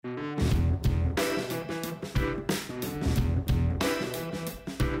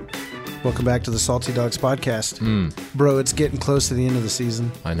Welcome back to the Salty Dogs podcast. Bro, it's getting close to the end of the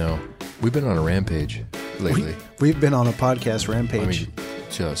season. I know. We've been on a rampage lately. We've been on a podcast rampage.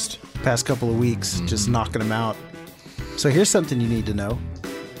 Just past couple of weeks, just knocking them out. So here's something you need to know.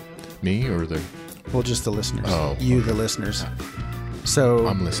 Me or the... Well, just the listeners. Oh. You, the listeners. So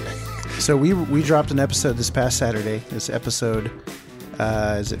I'm listening. So we dropped an episode this past Saturday. This episode,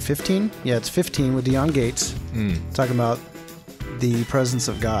 is it 15? Yeah, it's 15 with Dion Gates. Talking about the presence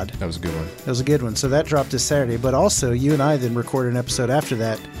of God. That was a good one. That was a good one. So that dropped this Saturday. But also, you and I then recorded an episode after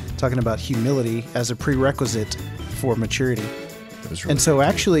that talking about humility as a prerequisite for maturity. That was really And so good.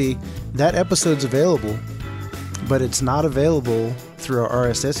 actually, that episode's available, but it's not available through our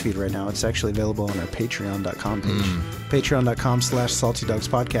RSS feed right now. It's actually available on our patreon.com page.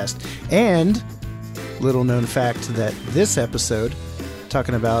 Patreon.com/saltydogspodcast. And little known fact that this episode,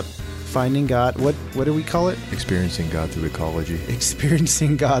 talking about finding God, what do we call it? Experiencing God through ecology.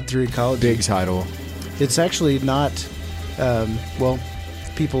 Experiencing God through ecology. Big title. It's actually not, well,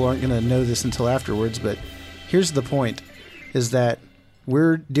 people aren't going to know this until afterwards, but here's the point, is that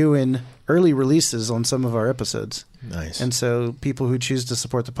we're doing early releases on some of our episodes. Nice. And so people who choose to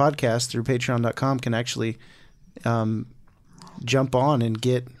support the podcast through patreon.com can actually jump on and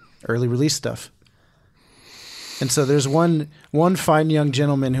get early release stuff. And so there's one fine young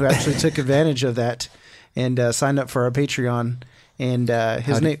gentleman who actually took advantage of that and signed up for our Patreon. And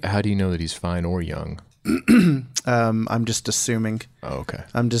his name... How do you know that he's fine or young? I'm just assuming. Oh, okay.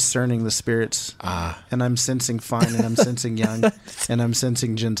 I'm discerning the spirits. And I'm sensing fine, and I'm sensing young, and I'm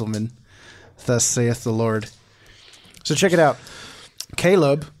sensing gentleman. Thus saith the Lord. So check it out.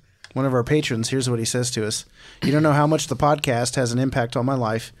 Caleb, one of our patrons, here's what he says to us. You don't know how much the podcast has an impact on my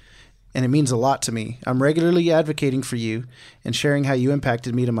life, and it means a lot to me. I'm regularly advocating for you and sharing how you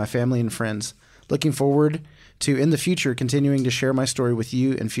impacted me to my family and friends. Looking forward to, in the future, continuing to share my story with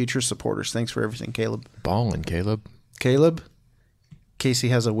you and future supporters. Thanks for everything, Caleb. Ballin', Caleb. Caleb, Casey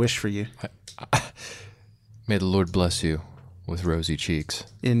has a wish for you. May the Lord bless you with rosy cheeks.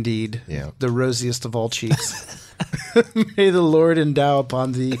 Indeed. Yeah. The rosiest of all cheeks. May the Lord endow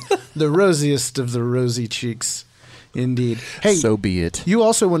upon thee the rosiest of the rosy cheeks. Indeed. Hey, So be it. you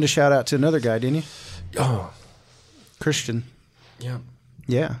also wanted to shout out to another guy, didn't you? Oh. Christian. Yeah.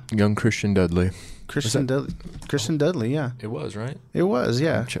 Yeah. Young Christian Dudley. Christian Dudley. Christian Dudley, yeah. It was, right? It was,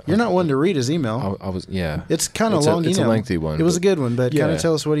 yeah. You're not one to read his email. I was, yeah. It's kind of long email. It's a lengthy one. It was a good one, but kind of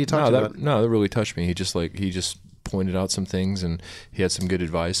tell us what he talked about. No, that really touched me. He just pointed out some things, and he had some good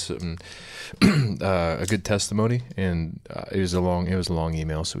advice and a good testimony. And it was a long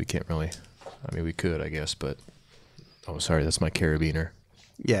email, so we can't really. I mean, we could, I guess, but oh, sorry, that's my carabiner.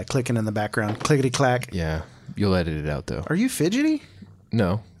 Yeah, clicking in the background, clickety clack. Yeah, you'll edit it out though. Are you fidgety?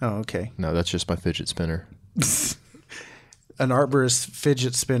 No. Oh, okay. No, that's just my fidget spinner. An arborist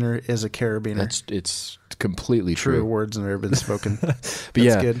fidget spinner is a carabiner. It's completely Truer true. words than ever been spoken. But That's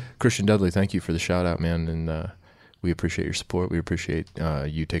yeah, good. Christian Dudley, thank you for the shout out, man, and we appreciate your support. We appreciate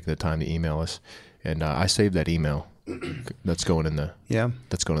you taking the time to email us, and I saved that email. That's going in the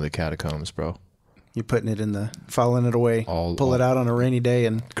That's going to the catacombs, bro. You're putting it in filing it away. Pull it out on a rainy day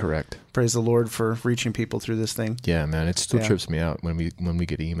and correct. Praise the Lord for reaching people through this thing. Yeah, man, it still trips me out when we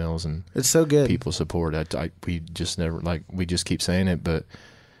get emails and it's so good. People support. We just never we just keep saying it, but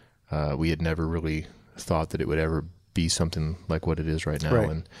we had never really thought that it would ever be something like what it is right now. Right.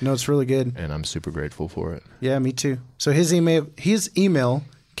 And no, it's really good. And I'm super grateful for it. Yeah, me too. So his email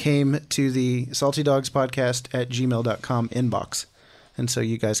came to the saltydogspodcast@gmail.com inbox. And so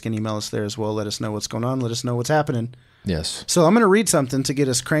you guys can email us there as well. Let us know what's going on. Let us know what's happening. Yes. So I'm going to read something to get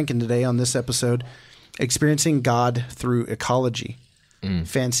us cranking today on this episode. Experiencing God through ecology.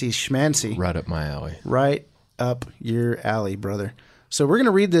 Fancy schmancy. Right up my alley. Right up your alley, brother. So we're going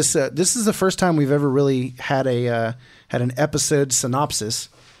to read this. This is the first time we've ever really had an episode synopsis.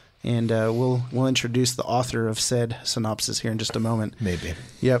 And we'll introduce the author of said synopsis here in just a moment. Maybe.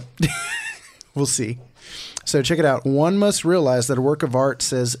 Yep. We'll see. So check it out. One must realize that a work of art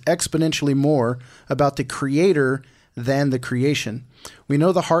says exponentially more about the creator than the creation. We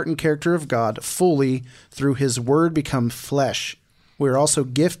know the heart and character of God fully through his word become flesh. We are also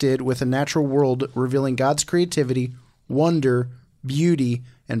gifted with a natural world revealing God's creativity, wonder, beauty,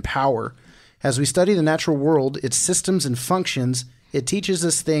 and power. As we study the natural world, its systems and functions, it teaches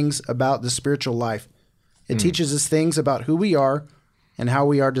us things about the spiritual life. It teaches us things about who we are and how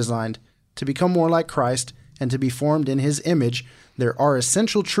we are designed. To become more like Christ and to be formed in his image, there are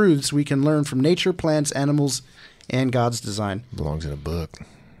essential truths we can learn from nature, plants, animals, and God's design. Belongs in a book.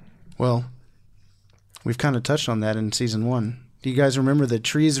 Well, we've kind of touched on that in season 1. Do you guys remember the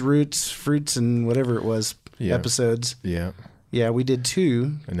trees, roots, fruits, and whatever it was episodes? Yeah. Yeah, we did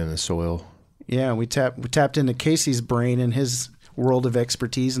 2. And then the soil. Yeah, we tapped into Casey's brain and his world of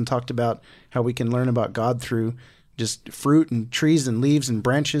expertise and talked about how we can learn about God through just fruit and trees and leaves and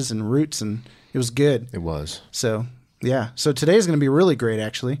branches and roots, and it was good. It was. So, yeah. So today's going to be really great,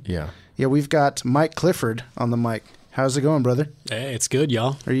 actually. Yeah. Yeah, we've got Mike Clifford on the mic. How's it going, brother? Hey, it's good,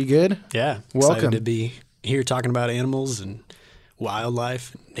 y'all. Are you good? Yeah. Welcome. Excited to be here talking about animals and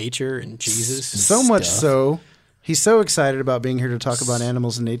wildlife, nature, and Jesus. So much so, he's so excited about being here to talk about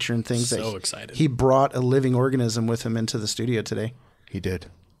animals and nature and things. So excited. He brought a living organism with him into the studio today. He did.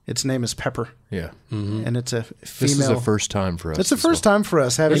 Its name is Pepper. Yeah. And it's a female. This is the first time for us. It's the first time for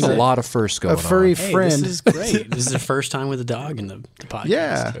us having There's a lot of firsts going a furry on. Hey, friend. this is great. This is the first time with a dog in the podcast.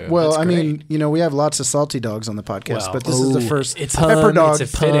 Yeah. Well, That's I mean, great. you know, we have lots of salty dogs on the podcast, Well, but this is the first It's pepper dog.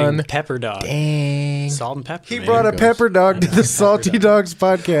 It's a fitting Pun. pepper dog. Dang. Salt and pepper. He man. brought a goes. pepper dog to the Salty Dogs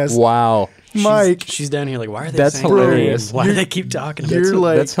podcast. Wow. Mike, She's down here like, why are they That's saying hilarious. that name? Why do they keep talking about you're it?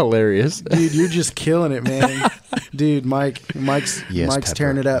 like, That's hilarious. dude, you're just killing it, man. Dude, Mike's Pepper.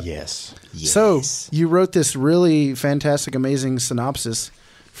 tearing it up. Yes. So you wrote this really fantastic, amazing synopsis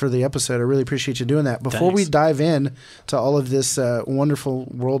for the episode. I really appreciate you doing that. Before we Thanks. dive in to all of this wonderful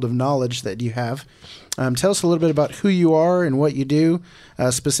world of knowledge that you have, tell us a little bit about who you are and what you do.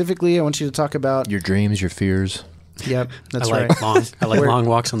 Specifically, I want you to talk about. Your dreams, your fears. Yep, that's I like right. long long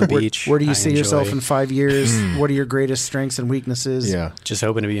walks on the beach. Where do you I see yourself enjoy- in 5 years? What are your greatest strengths and weaknesses? Yeah. Just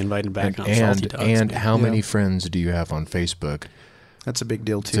hoping to be invited back on Salty And, Dogs. and man. how Yeah. many friends do you have on Facebook? That's a big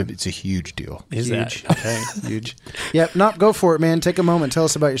deal, It's too. it's a huge deal. Is huge. that okay? Huge. Yep, go for it, man. Take a moment. Tell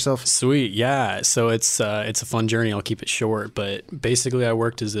us about yourself. Sweet, yeah. So it's a fun journey. I'll keep it short, but basically, I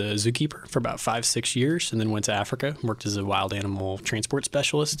worked as a zookeeper for about 5-6 years, and then went to Africa. Worked as a wild animal transport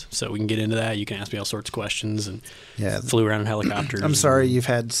specialist. So we can get into that. You can ask me all sorts of questions, and Yeah. flew around in helicopters. I'm sorry you've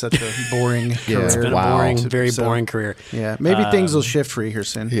had such a boring career. It's been Wow. a boring, very So- boring career. Yeah, maybe things will shift for you here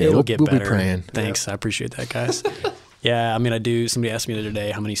soon. Yeah, It'll we'll- get we'll be better. praying. Thanks, I appreciate that, guys. Yeah, I mean, somebody asked me the other day,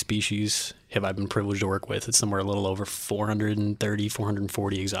 how many species have I been privileged to work with? It's somewhere a little over 430,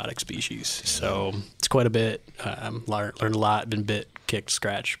 440 exotic species. So it's quite a bit. Learned a lot, been bit, kicked,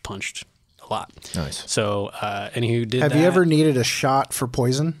 scratched, punched a lot. Nice. So, anywho, did Have that. you ever needed a shot for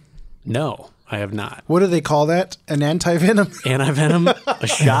poison? No, I have not. What do they call that? An anti-venom? Anti-venom? A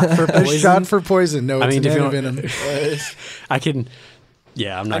shot for A poison? shot for poison. No, I it's mean, an if you want- anti-venom. I can...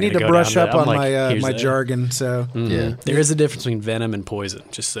 Yeah, I'm not I need gonna to go brush down up to that. on I'm like, here's my the- jargon. So Yeah. There is a difference between venom and poison.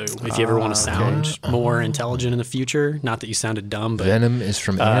 Just so if you ever want to sound more intelligent in the future, not that you sounded dumb, but Venom is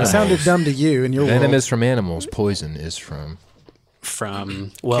from it animals. sounded dumb to you in your Venom world. is from animals. Poison is from...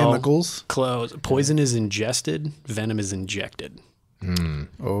 from Chemicals. close. Poison is ingested. Venom is injected.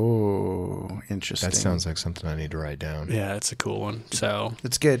 Oh, interesting. That sounds like something I need to write down. Yeah, it's a cool one. So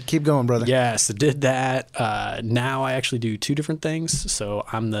It's good. Keep going, brother. yeah, so did that. Now I actually do 2 different things. So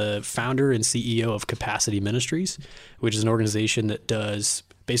I'm the founder and CEO of Capacity Ministries, which is an organization that does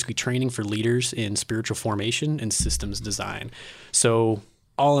basically training for leaders in spiritual formation and systems design. So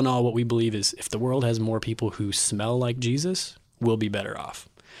all in all, what we believe is if the world has more people who smell like Jesus, we'll be better off.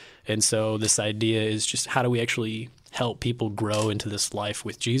 And so this idea is just how do we actually help people grow into this life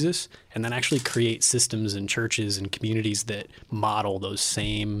with Jesus and then actually create systems and churches and communities that model those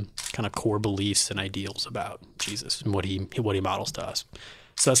same kind of core beliefs and ideals about Jesus and what he models to us.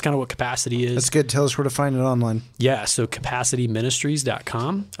 So that's kind of what Capacity is. That's good. Tell us where to find it online. Yeah, so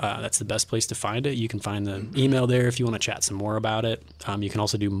capacityministries.com. That's the best place to find it. You can find the email there if you want to chat some more about it. You can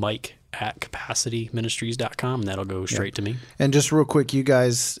also do mike@capacityministries.com, and that'll go straight to me. And just real quick, you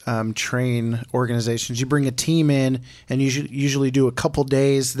guys train organizations. You bring a team in, and you usually do a couple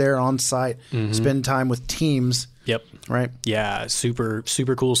days there on site, spend time with teams. Yep. Right. Yeah, super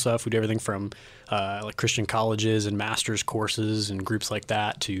cool stuff. We do everything from like Christian colleges and master's courses and groups like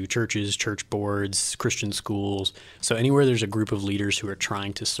that to churches, church boards, Christian schools. So anywhere there's a group of leaders who are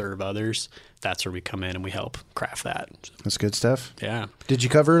trying to serve others, that's where we come in and we help craft that. That's good stuff. Yeah. Did you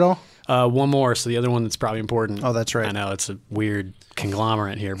cover it all? One more. So the other one that's probably important. Oh, that's right. I know it's a weird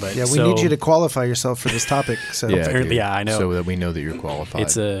conglomerate here, but Yeah, we need you to qualify yourself for this topic. So Apparently, dude. yeah, I know. So that we know that you're qualified.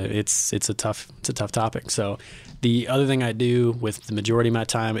 It's a tough topic. So the other thing I do with the majority of my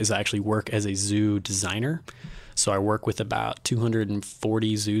time is I actually work as a zoo designer. So I work with about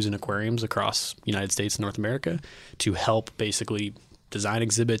 240 zoos and aquariums across the United States and North America to help basically design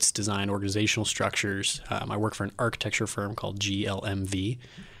exhibits, design organizational structures. I work for an architecture firm called GLMV.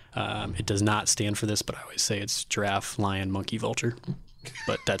 It does not stand for this, but I always say it's giraffe, lion, monkey, vulture.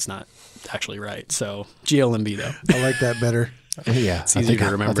 But that's not actually right. So GLMV though. I like that better. Yeah, It's easy to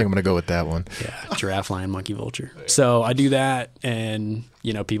remember. I think I'm going to go with that one. Yeah, giraffe, lion, monkey, vulture. So I do that, and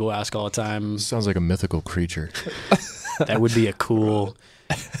people ask all the time. Sounds like a mythical creature. That would be a cool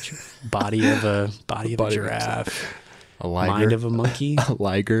body of a giraffe, A liger. mind of a monkey. A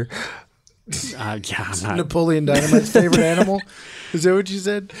liger. I'm not. Napoleon Dynamite's favorite animal. Is that what you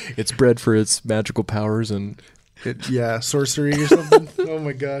said? It's bred for its magical powers and Yeah, sorcery or something. Oh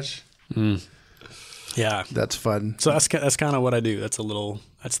my gosh, Yeah, that's fun. so that's kind of what I do. That's the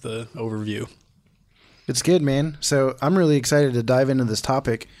overview. It's good, man. So I'm really excited to dive into this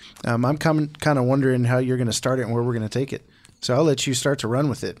topic. I'm kind of wondering how you're going to start it and where we're going to take it. So I'll let you start to run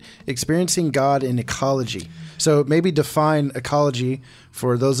with it. Experiencing God in ecology. So maybe define ecology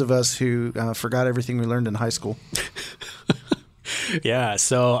for those of us who forgot everything we learned in high school. Yeah.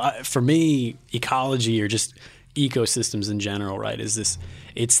 So for me, ecology or just ecosystems in general, right,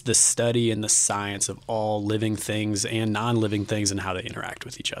 it's the study and the science of all living things and non-living things and how they interact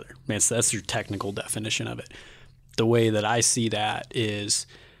with each other. Man, so that's your technical definition of it. The way that I see that is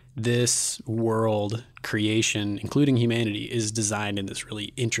this world creation, including humanity, is designed in this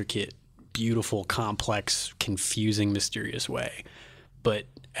really intricate, beautiful, complex, confusing, mysterious way. But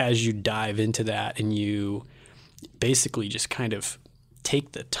as you dive into that and you basically just kind of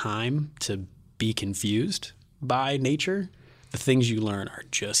take the time to be confused by nature, the things you learn are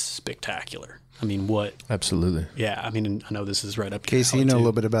just spectacular. I mean, Absolutely. Yeah, I mean, I know this is right up Casey, you know a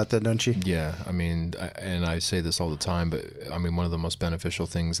little bit about that, don't you? Yeah, I mean, and I say this all the time, but I mean, one of the most beneficial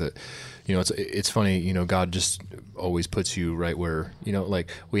things that, it's funny, God just always puts you right where,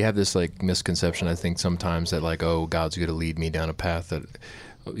 like we have this like misconception, I think sometimes that like, oh, God's going to lead me down a path that,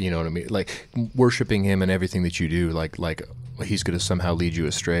 you know what I mean? Like worshiping him and everything that you do, like he's going to somehow lead you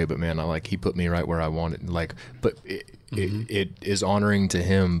astray. But man, he put me right where I wanted. But it is honoring to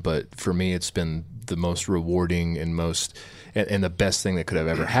him. But for me, it's been the most rewarding and and the best thing that could have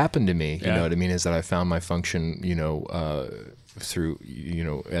ever happened to me. You know what I mean? Is that I found my function, through,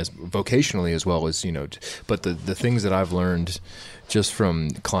 as vocationally as well as, but the things that I've learned just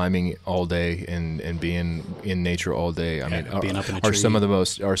from climbing all day and being in nature all day, I mean, being up in a are tree. some of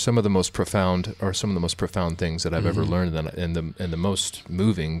the most profound things that I've ever learned, and the most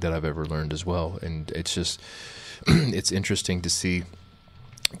moving that I've ever learned as well. And it's just, it's interesting to see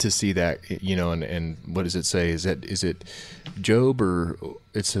that, and what does it say? Is it Job, or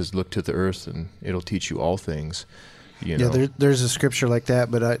it says, look to the earth and it'll teach you all things. Yeah, there's a scripture like that,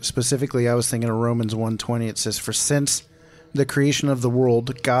 but I was thinking of Romans 1:20. It says, "For since the creation of the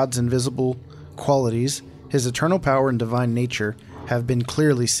world, God's invisible qualities, his eternal power and divine nature have been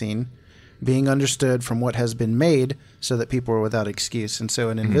clearly seen, being understood from what has been made, so that people are without excuse." And so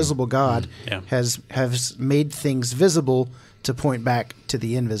an invisible God has made things visible to point back to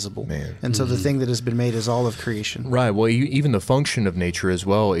the invisible. Man. And so the thing that has been made is all of creation. Right. Well, even the function of nature as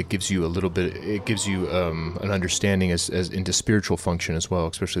well, it gives you an understanding as into spiritual function as well,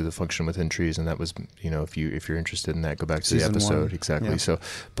 especially the function within trees. And that was, if you're interested in that, go back to Season the episode. 1. Exactly. Yeah. So,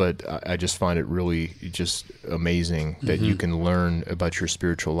 but I just find it really just amazing that you can learn about your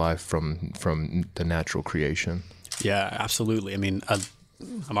spiritual life from the natural creation. Yeah, absolutely. I mean,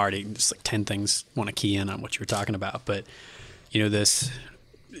 I'm already just like 10 things want to key in on what you were talking about, but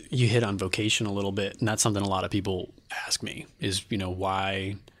you hit on vocation a little bit, and that's something a lot of people ask me is,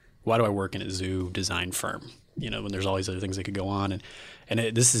 why do I work in a zoo design firm? When there's all these other things that could go on.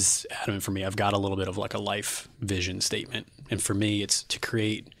 This is adamant for me. I've got a little bit of like a life vision statement. And for me, it's to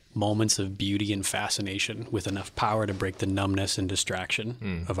create moments of beauty and fascination with enough power to break the numbness and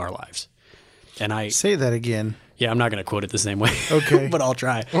distraction of our lives. And I Say that again. Yeah, I'm not going to quote it the same way. Okay. But I'll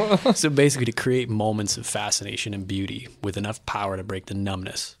try. So basically to create moments of fascination and beauty with enough power to break the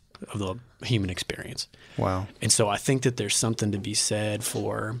numbness of the human experience. Wow. And so I think that there's something to be said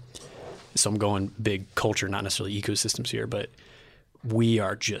for, so I'm going big culture, not necessarily ecosystems here, but we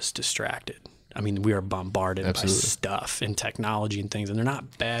are just distracted. I mean, we are bombarded by stuff and technology and things, and they're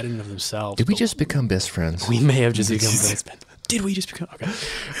not bad in and of themselves. Did we just become best friends? We may have just become best friends. Did we just become? Okay.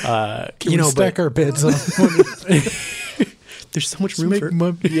 Can we stack our beds on? There's so much room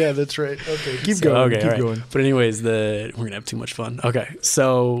for. Yeah, that's right. Okay, keep going. Okay, keep right. going. But anyways, we're gonna have too much fun. Okay,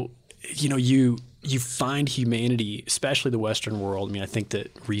 so you find humanity, especially the Western world. I mean, I think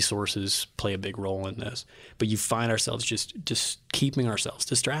that resources play a big role in this, but you find ourselves just keeping ourselves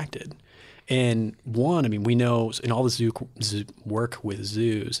distracted. And we know in all the zoo work with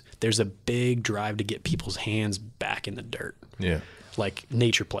zoos, there's a big drive to get people's hands back in the dirt. Yeah. Like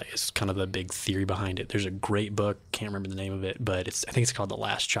nature play is kind of the big theory behind it. There's a great book, can't remember the name of it, but I think it's called The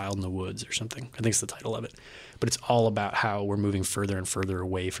Last Child in the Woods or something. I think it's the title of it. But it's all about how we're moving further and further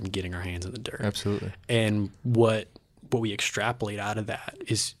away from getting our hands in the dirt. Absolutely. And what we extrapolate out of that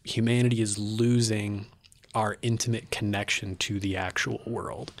is humanity is losing our intimate connection to the actual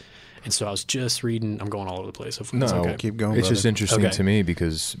world. And so I was just reading, I'm going all over the place. Hopefully it's okay. Keep going, It's just brother. interesting Okay. to me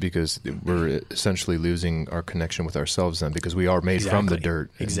because we're essentially losing our connection with ourselves then, because we are made from the dirt.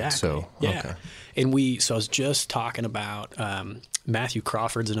 And Exactly. So, yeah. okay. And so I was just talking about Matthew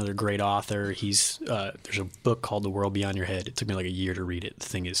Crawford's another great author. He's there's a book called The World Beyond Your Head. It took me like a year to read it. The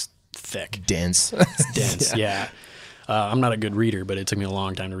thing is thick. Dense. It's dense. Yeah. I'm not a good reader, but it took me a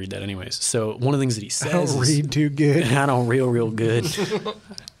long time to read that anyways. So one of the things that he says I don't read too good. I don't real good.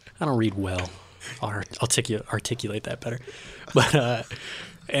 I don't read well. I'll articulate that better. But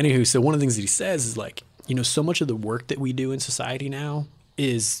anywho, so one of the things that he says is like, so much of the work that we do in society now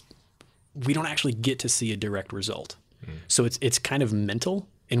is we don't actually get to see a direct result. So it's kind of mental,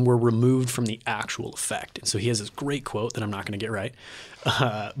 and we're removed from the actual effect. And so he has this great quote that I'm not going to get right.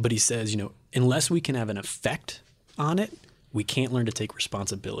 But he says, unless we can have an effect on it, we can't learn to take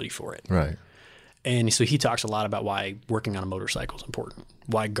responsibility for it. Right. And so he talks a lot about why working on a motorcycle is important,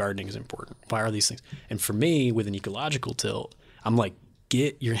 why gardening is important, why are these things. And for me, with an ecological tilt, I'm like,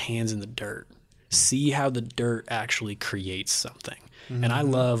 get your hands in the dirt. See how the dirt actually creates something. Mm-hmm. And I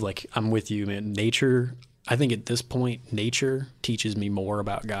love, I'm with you, man. Nature, I think at this point, nature teaches me more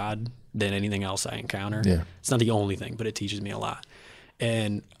about God than anything else I encounter. Yeah. It's not the only thing, but it teaches me a lot.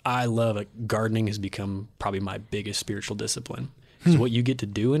 And I love it. Gardening has become probably my biggest spiritual discipline. Because what you get to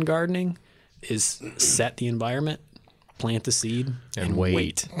do in gardening is set the environment, plant the seed, and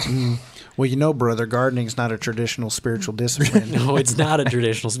wait. Well, brother, gardening's not a traditional spiritual discipline. No, it's not a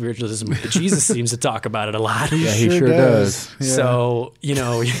traditional spiritual discipline, but Jesus seems to talk about it a lot. Yeah, he sure does. Yeah. So,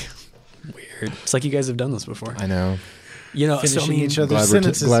 weird. It's like you guys have done this before. I know. Finishing each other's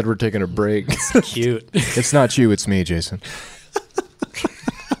sentences. Glad we're taking a break. Cute. It's not you, it's me, Jason.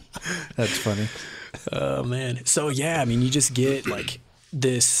 That's funny. Oh, man. So, yeah, you just get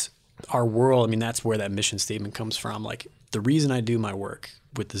this, our world. That's where that mission statement comes from. The reason I do my work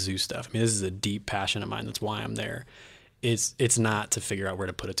with the zoo stuff, this is a deep passion of mine. That's why I'm there. It's not to figure out where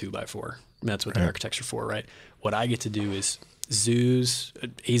to put a 2x4. That's what the architects are for, right? What I get to do is zoos,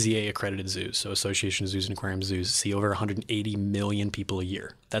 AZA accredited zoos, so Association of Zoos and Aquarium Zoos, see over 180 million people a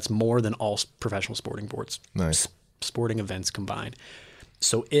year. That's more than all professional sporting boards, nice sporting events combined.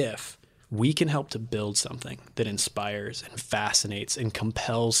 So if we can help to build something that inspires and fascinates and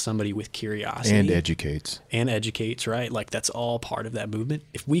compels somebody with curiosity and educates, right? That's all part of that movement.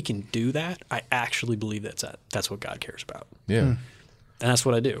 If we can do that, I actually believe that's what God cares about. Yeah. And that's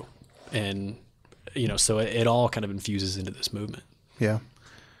what I do. And, so it all kind of infuses into this movement. Yeah.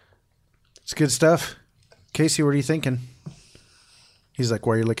 It's good stuff. Casey, what are you thinking? He's like,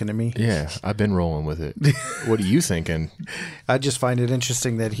 why are you looking at me? Yeah, I've been rolling with it. What are you thinking? I just find it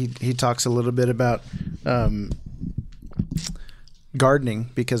interesting that he talks a little bit about gardening,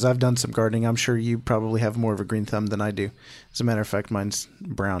 because I've done some gardening. I'm sure you probably have more of a green thumb than I do. As a matter of fact, mine's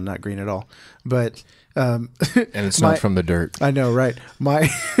brown, not green at all. But and it's not from the dirt. I know, right? My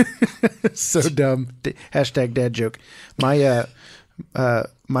so dumb. Hashtag dad joke. My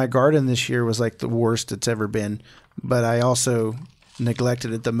my garden this year was the worst it's ever been, but I also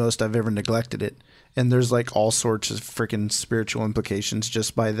neglected it the most I've ever neglected it. And there's all sorts of freaking spiritual implications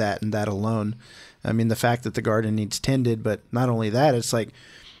just by that and that alone. The fact that the garden needs tended, but not only that, it's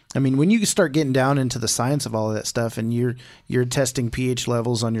when you start getting down into the science of all of that stuff, and you're testing pH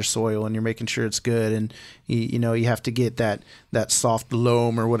levels on your soil, and you're making sure it's good, and you have to get that soft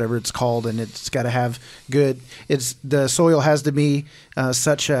loam or whatever it's called, and it's got to have good. The soil has to be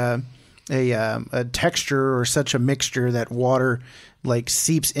such a texture or such a mixture that water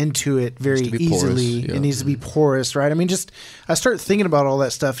seeps into it very easily. Porous, yeah. It needs to be porous, right? I start thinking about all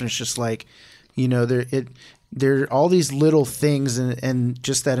that stuff, and it's just there are all these little things, and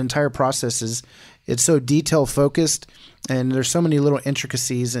just that entire process it's so detail focused, and there's so many little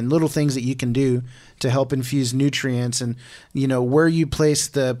intricacies and little things that you can do to help infuse nutrients, and where you place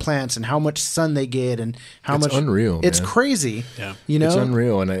the plants and how much sun they get and how much. It's unreal. It's man. crazy. Yeah, it's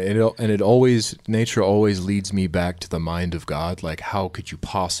unreal, and it always, nature always leads me back to the mind of God. How could you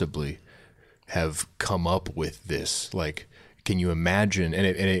possibly have come up with this? Can you imagine?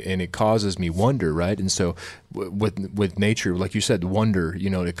 And it causes me wonder, right? And so with nature, like you said, wonder,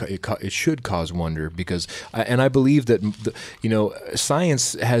 it should cause wonder, because I believe that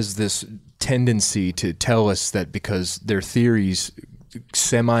science has this tendency to tell us that because their theories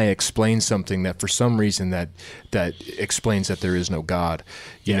semi-explain something that for some reason that explains that there is no God,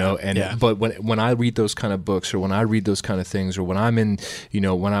 you know. And but when I read those kind of books, or when I read those kind of things, or when I'm in,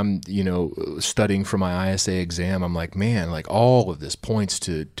 when I'm studying for my ISA exam, I'm like, man, like all of this points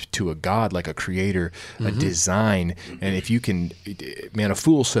to a God, like a creator, a design. And if you can, man, a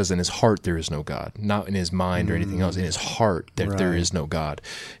fool says in his heart there is no God, not in his mind or anything else. In his heart that there is no God,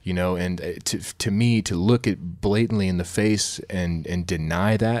 and to me, to look it blatantly in the face and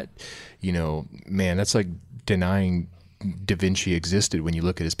deny that, man, that's like denying Da Vinci existed when you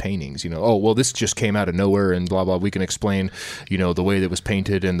look at his paintings. Oh, well, this just came out of nowhere and blah, blah. We can explain, the way that was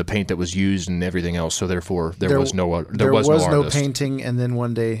painted and the paint that was used and everything else. So therefore, there was no artist. Painting, and then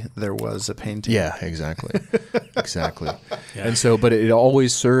one day there was a painting. Yeah, exactly. Exactly. Yeah. And so, but it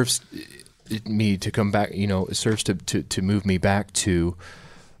always serves me to come back, it serves to move me back to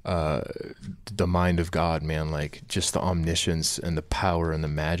the mind of God, man, like just the omniscience and the power and the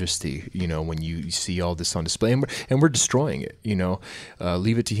majesty, when you see all this on display, and we're destroying it,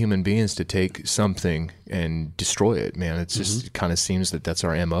 leave it to human beings to take something and destroy it, man. It's just, it kind of seems that that's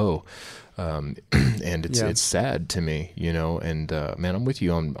our MO. And it's sad to me, and man, I'm with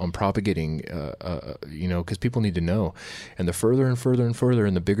you on propagating, because people need to know. And the further and further and further,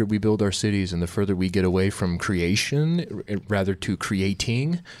 and the bigger we build our cities, and the further we get away from creation, rather to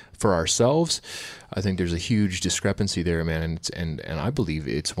creating for ourselves, I think there's a huge discrepancy there, man. And I believe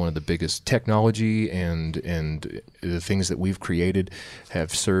it's one of the biggest technology and the things that we've created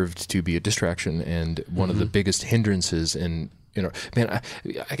have served to be a distraction and one of the biggest hindrances in. Man,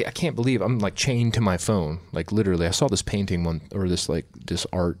 I can't believe I'm like chained to my phone. Like literally, I saw this painting this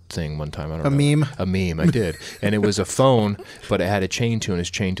art thing one time. I don't know. A meme. I did, and it was a phone, but it had a chain to it. And it's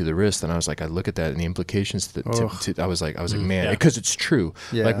chained to the wrist, and I was like, I look at that and the implications. I was like, man, because it's true.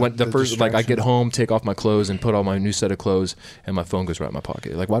 Yeah, like when the first, like I get home, take off my clothes, and put on my new set of clothes, and my phone goes right in my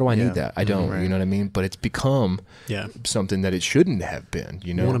pocket. Like, why do I need that? I don't. Right. You know what I mean? But it's become something that it shouldn't have been.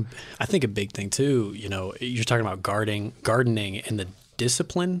 I think a big thing too. You're talking about gardening. And the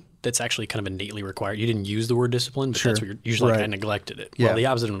discipline that's actually kind of innately required. You didn't use the word discipline, but that's what you're usually like, I neglected it. Yeah. Well, the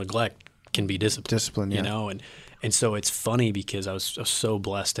opposite of neglect can be discipline. And so it's funny because I was so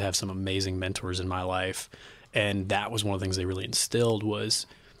blessed to have some amazing mentors in my life, and that was one of the things they really instilled was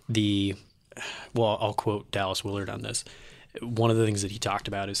I'll quote Dallas Willard on this. One of the things that he talked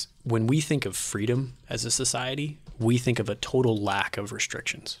about is when we think of freedom as a society, we think of a total lack of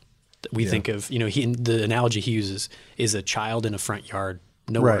restrictions. We think of, the analogy he uses is a child in a front yard,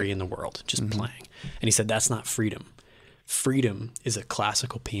 no worry in the world, just playing. And he said, that's not freedom. Freedom is a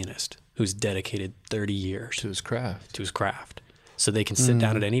classical pianist who's dedicated 30 years to his craft. So they can sit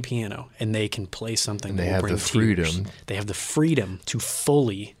down at any piano and they can play something that will bring tears. They have the freedom to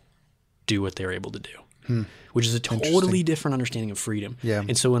fully do what they're able to do. Which is a totally different understanding of freedom. Yeah.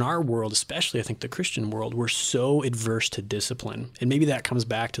 And so in our world, especially I think the Christian world, we're so adverse to discipline. And maybe that comes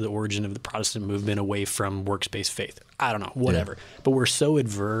back to the origin of the Protestant movement away from works-based faith. I don't know, whatever. Yeah. But we're so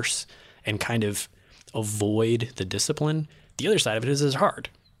adverse and kind of avoid the discipline. The other side of it is it's hard.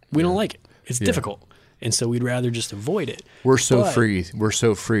 We don't like it. It's difficult. And so we'd rather just avoid it. We're so free. We're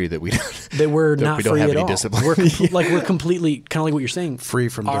so free that we we're not we free don't have at any all. Discipline. We're completely kind of like what you're saying, free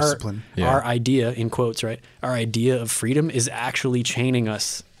from discipline. Our idea, in quotes, right? Our idea of freedom is actually chaining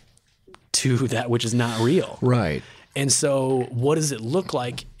us to that which is not real. Right. And so, what does it look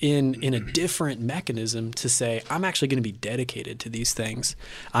like in a different mechanism to say, I'm actually going to be dedicated to these things.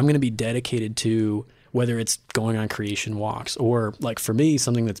 I'm going to be dedicated to whether it's going on creation walks or, like for me,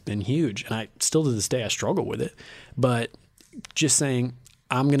 something that's been huge, and I still to this day I struggle with it, but just saying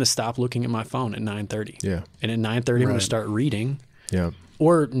I'm going to stop looking at my phone at 9:30. Yeah. And at 9:30 I'm going to start reading. Yeah.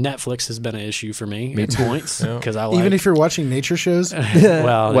 Or Netflix has been an issue for me at points because I like even if you're watching nature shows. Hey.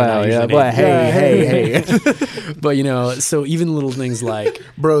 But so even little things like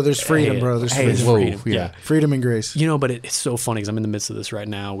there's freedom, There's freedom. Yeah, freedom and grace. But it's so funny because I'm in the midst of this right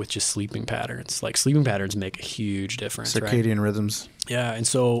now with just sleeping patterns. Like sleeping patterns make a huge difference. Circadian rhythms. Yeah, and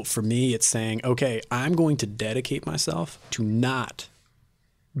so for me, it's saying, okay, I'm going to dedicate myself to not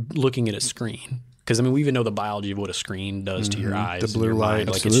looking at a screen. Because, we even know the biology of what a screen does to your eyes, the blue and your light, mind.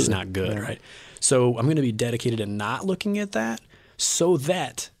 Like, it's just not good, right? So I'm going to be dedicated to not looking at that so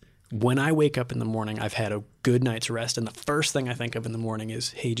that when I wake up in the morning, I've had a good night's rest. And the first thing I think of in the morning is,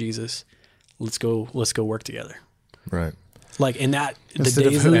 hey, Jesus, let's go work together. Right. Like, in that, instead the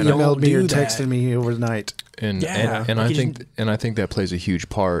days of who that I don't emailed me do or that, texted me overnight. And I think that plays a huge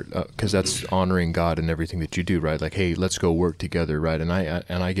part because that's honoring God in everything that you do, right? Like, hey, let's go work together, right? And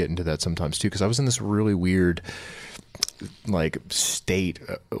I get into that sometimes too because I was in this really weird like state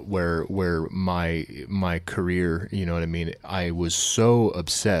where my career, you know what I mean, I was so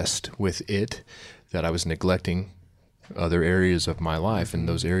obsessed with it that I was neglecting other areas of my life, and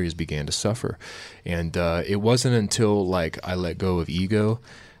those areas began to suffer. And it wasn't until like I let go of ego,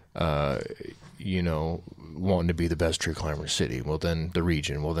 you know, wanting to be the best tree climber in the city, well then the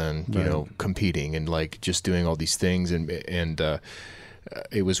region, well then, you know, competing and like just doing all these things. And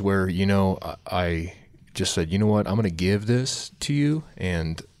it was where, you know, I just said, you know what, I'm going to give this to you,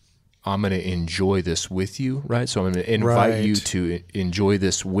 and I'm going to enjoy this with you, right? So I'm going to invite you to enjoy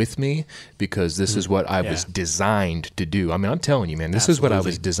this with me, because this is what I was designed to do. I mean, I'm telling you, man, this is what I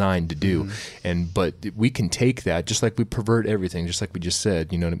was designed to do. But we can take that, just like we pervert everything, just like we just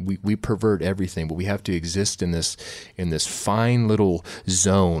said, you know, we pervert everything, but we have to exist in this fine little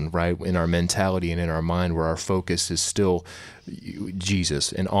zone, right, in our mentality and in our mind, where our focus is still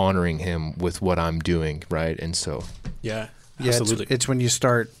Jesus and honoring him with what I'm doing, right? And so absolutely. It's when you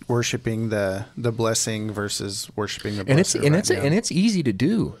start worshiping the blessing versus worshiping the blessing. And it's easy to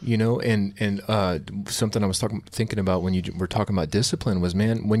do, you know. And something I was thinking about when you were talking about discipline was,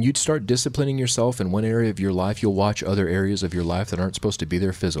 man, when you start disciplining yourself in one area of your life, you'll watch other areas of your life that aren't supposed to be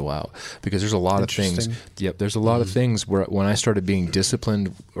there fizzle out, because there's a lot of things. Yep, there's a lot of things where when I started being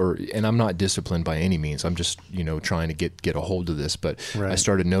disciplined, and I'm not disciplined by any means, I'm just, you know, trying to get a hold of this, but I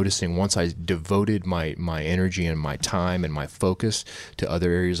started noticing once I devoted my energy and my time and my focus to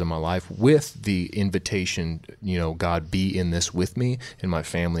other areas of my life with the invitation, you know, God, be in this with me and my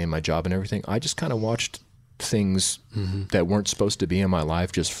family and my job and everything, I just kind of watched things that weren't supposed to be in my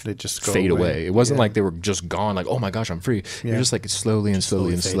life just fade away. It wasn't like they were just gone, like, oh my gosh, I'm free. You're just like slowly and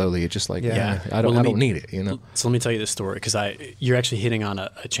slowly and slowly. It's just like, I don't need it, you know? So let me tell you this story, because you're actually hitting on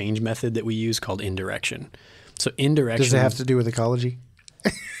a change method that we use called indirection. So indirection. Does it have to do with ecology?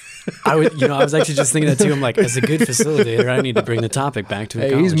 I was actually just thinking that too. I'm like, as a good facilitator, I need to bring the topic back to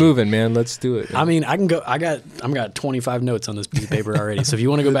ecology. Hey, he's moving, man. Let's do it. I mean, I can go. I've got 25 notes on this piece of paper already. So if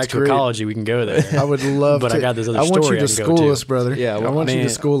you want to go back to ecology, we can go there. I would love to. But I got this other story. I want you to school us, brother. Yeah, I want you to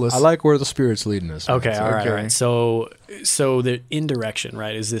school us. I like where the Spirit's leading us. Man. Okay, all right. So the indirection,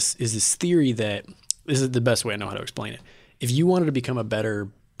 right, is this theory that this is the best way I know how to explain it. If you wanted to become a better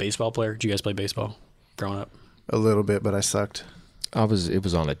baseball player, did you guys play baseball growing up? A little bit, but I sucked. It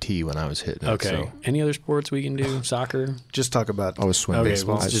was on a tee when I was hitting it. Okay. So. Any other sports we can do? Soccer? Just talk about. I was swimming. Okay,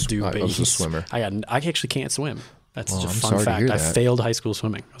 baseball. let's just do base. I was a swimmer. I actually can't swim. That's just a I'm fun sorry fact. to hear I that. failed high school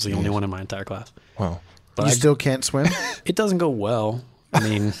swimming. I was the only one in my entire class. Wow. But you still can't swim? It doesn't go well. I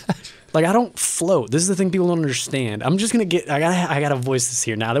mean, like, I don't float. This is the thing people don't understand. I'm just gonna I gotta voice this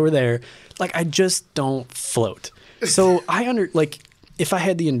here now that we're there. Like, I just don't float. So if I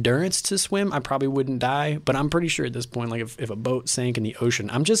had the endurance to swim, I probably wouldn't die. But I'm pretty sure at this point, like if a boat sank in the ocean,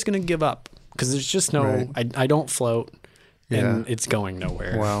 I'm just going to give up, because there's just no, Right. I don't float, and it's going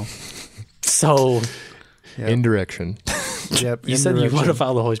nowhere. Wow. So Indirection. Yep. you said you want to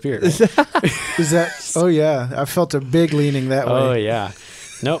follow the Holy Spirit, right? Is that? Oh yeah, I felt a big leaning that way. Oh yeah.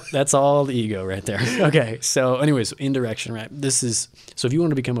 Nope, that's all the ego right there. Okay, so anyways, indirection, right? So if you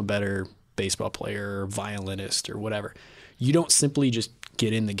want to become a better baseball player or violinist or whatever, you don't simply just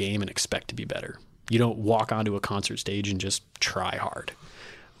get in the game and expect to be better. You don't walk onto a concert stage and just try hard.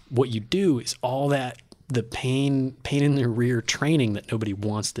 What you do is all that, the pain in the rear training that nobody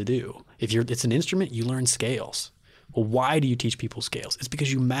wants to do. If it's an instrument, you learn scales. Well, why do you teach people scales? It's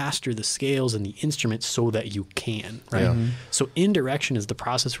because you master the scales and the instrument so that you can, right? Yeah. So indirection is the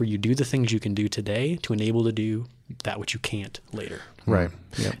process where you do the things you can do today to enable to do that which you can't later. Right.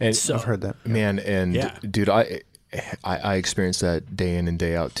 Yeah. And So- I've heard that. Man, and dude, I experience that day in and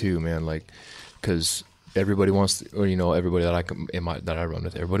day out too, man. Like, because everybody wants, or you know, everybody that I run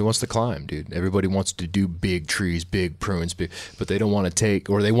with, everybody wants to climb, dude. Everybody wants to do big trees, big prunes, but they don't want to take,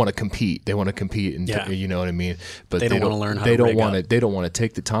 or they want to compete. They want to compete, and you know what I mean. But They don't wanna learn how They to don't rig want up. to. They don't want to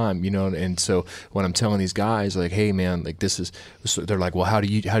take the time, you know. And so when I'm telling these guys, like, hey, man, like this is, so they're like, well, how did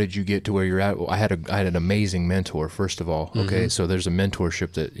you get to where you're at? Well, I had an amazing mentor, first of all. Okay, so there's a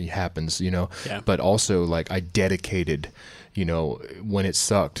mentorship that happens, you know. Yeah. But also, like, I dedicated. You know, when it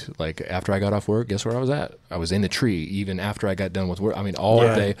sucked, like after I got off work, guess where I was at? I was in the tree even after I got done with work. I mean, all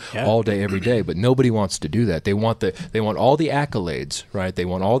day, every day. But nobody wants to do that. They want all the accolades, right? They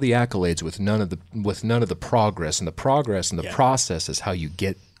want all the accolades with none of the progress. And the progress and the process is how you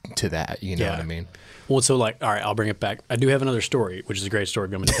get to that. You know what I mean? Well, so like, all right, I'll bring it back. I do have another story, which is a great story.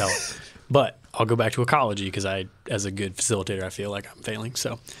 I'm going to tell it. But I'll go back to ecology because as a good facilitator, I feel like I'm failing.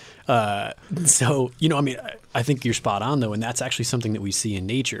 So, you know, I mean, I think you're spot on though. And that's actually something that we see in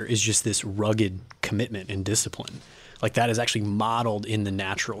nature is just this rugged commitment and discipline. Like that is actually modeled in the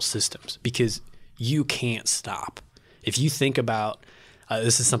natural systems because you can't stop. If you think about,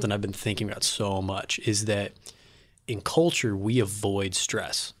 this is something I've been thinking about so much, is that in culture, we avoid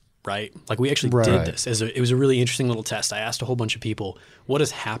stress, right? Like we actually did this. It was a really interesting little test. I asked a whole bunch of people, what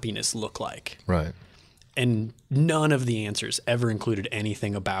does happiness look like? Right. And none of the answers ever included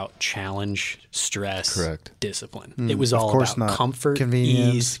anything about challenge, stress, discipline. It was all about comfort,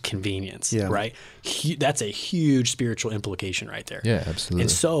 ease, convenience, right? That's a huge spiritual implication right there. Yeah, absolutely.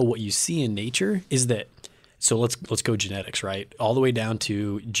 And so what you see in nature is that, so let's go genetics, right? All the way down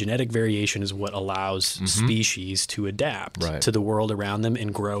to genetic variation is what allows species to adapt to the world around them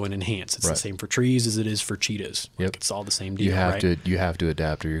and grow and enhance. It's the same for trees as it is for cheetahs. Like it's all the same deal, You have to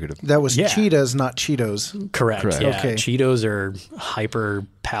adapt or you're going to... That was cheetahs, not Cheetos. Correct. Yeah. Okay. Cheetos are hyper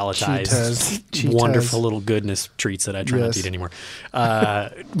palletized, wonderful little goodness treats that I try not to eat anymore.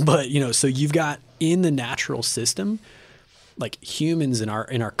 But, so you've got in the natural system, like humans in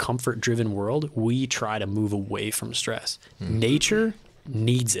our comfort-driven world, we try to move away from stress. Nature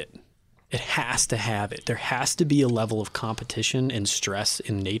needs it. It has to have it. There has to be a level of competition and stress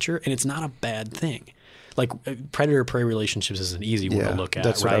in nature, and it's not a bad thing. Like predator-prey relationships is an easy one to look at,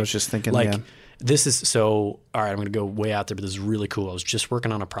 that's right? what I was just thinking, Like this is so. All right, I'm going to go way out there, but this is really cool. I was just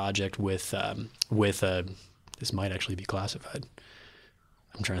working on a project with this might actually be classified.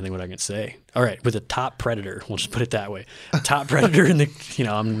 I'm trying to think what I can say. All right, with a top predator, we'll just put it that way. A top predator in the,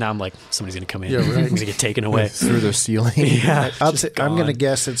 I'm like, somebody's going to come in. He's going to get taken away. Through the ceiling. I'm going to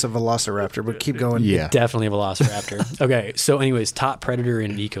guess it's a velociraptor, but keep going. Yeah. Definitely a velociraptor. Okay, so anyways, top predator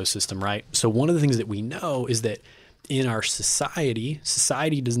in an ecosystem, right? So one of the things that we know is that in our society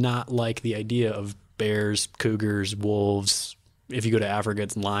does not like the idea of bears, cougars, wolves. If you go to Africa,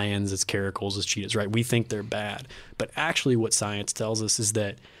 it's lions, it's caracals, it's cheetahs, right? We think they're bad. But actually what science tells us is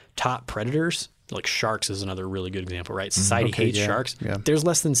that top predators, like sharks is another really good example, right? Society hates sharks. Yeah. There's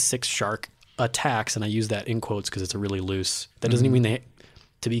less than 6 shark attacks, and I use that in quotes because it's a really loose. That doesn't even mean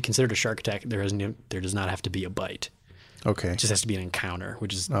to be considered a shark attack, there does not have to be a bite. Okay. It just has to be an encounter,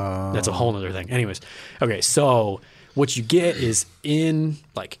 which is, that's a whole other thing. Anyways, okay, so what you get is in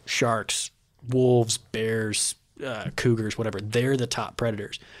like sharks, wolves, bears, cougars, whatever, they're the top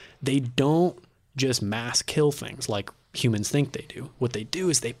predators. They don't just mass kill things like humans think they do. What they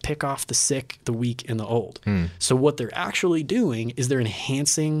do is they pick off the sick, the weak, and the old. So what they're actually doing is they're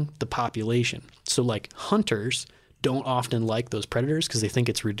enhancing the population. So like hunters don't often like those predators because they think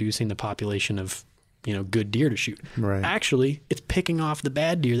it's reducing the population of, good deer to shoot. Right. Actually, it's picking off the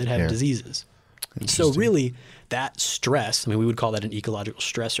bad deer that have diseases. So really that stress, we would call that an ecological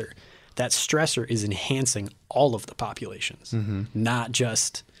stressor. That stressor is enhancing all of the populations, not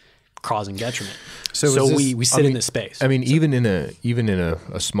just causing detriment. So we sit in this space. Even in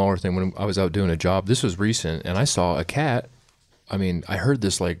a smaller thing, when I was out doing a job, this was recent, and I saw a cat. I heard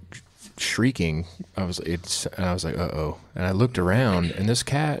this like shrieking. I was like, uh-oh. And I looked around, and this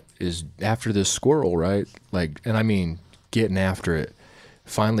cat is after this squirrel, right? Getting after it.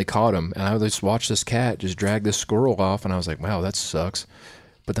 Finally caught him, and I just watched this cat just drag this squirrel off, and I was like, wow, that sucks.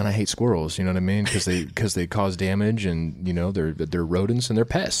 But then I hate squirrels, you know what I mean? Because they cause damage, and they're rodents and they're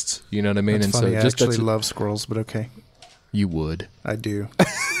pests, you know what I mean? That's funny. I actually love squirrels, but okay. You would. I do.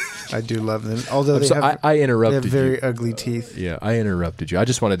 I do love them. Although I interrupted they have very ugly teeth. Yeah, I interrupted you. I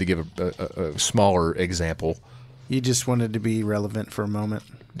just wanted to give a smaller example. You just wanted to be relevant for a moment.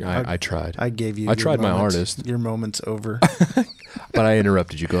 I tried. I gave you. I tried my hardest. Your moment's over. But I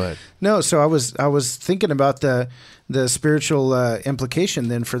interrupted you. Go ahead. No, so I was thinking about the spiritual implication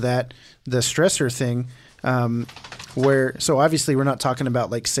then for that, the stressor thing, so obviously we're not talking about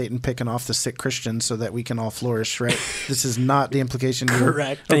like Satan picking off the sick Christians so that we can all flourish, right? This is not the implication.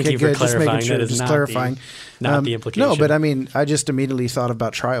 Correct. Thank you for clarifying. Just making sure, just clarifying. Not the implication. No, but I just immediately thought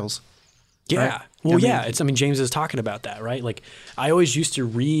about trials. Yeah. Right? Well, James is talking about that, right? Like I always used to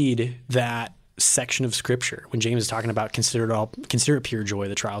read that section of scripture when James is talking about consider it pure joy,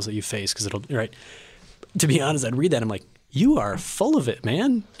 the trials that you face, because it'll, right? To be honest, I'd read that. I'm like, you are full of it,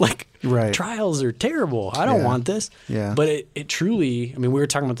 man. Like trials are terrible. I don't want this. Yeah. But it truly, we were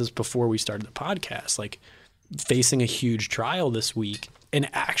talking about this before we started the podcast, like facing a huge trial this week, and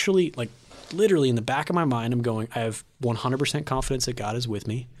actually like literally in the back of my mind, I'm going, I have 100% confidence that God is with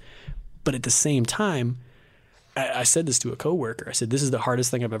me. But at the same time, I said this to a coworker. I said, this is the hardest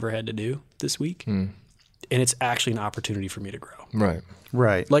thing I've ever had to do this week. And it's actually an opportunity for me to grow. Right.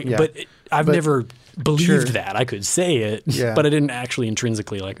 But I've never believed that. I could say it, but I didn't actually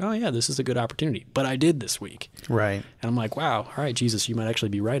intrinsically like, oh yeah, this is a good opportunity. But I did this week. Right. And I'm like, wow, all right, Jesus, you might actually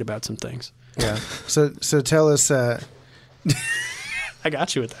be right about some things. Yeah. So tell us, I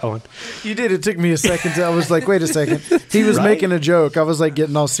got you with that one. You did. It took me a second. I was like, wait a second. He was making a joke. I was like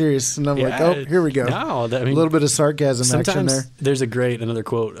getting all serious. And I'm like, oh, here we go. No, a little bit of sarcasm action there. There's another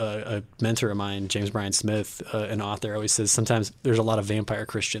quote, a mentor of mine, James Bryan Smith, an author, always says, sometimes there's a lot of vampire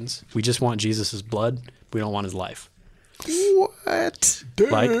Christians. We just want Jesus' blood. We don't want his life. What?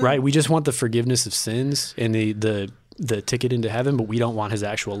 Right? We just want the forgiveness of sins and the ticket into heaven, but we don't want his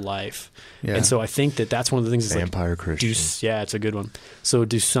actual life. Yeah. And so I think that's one of the things. Vampire Christians. Yeah, it's a good one. So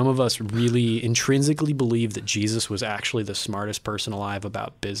do some of us really intrinsically believe that Jesus was actually the smartest person alive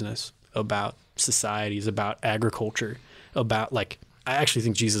about business, about societies, about agriculture, about I actually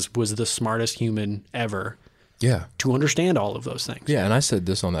think Jesus was the smartest human ever. Yeah. To understand all of those things. Yeah, and I said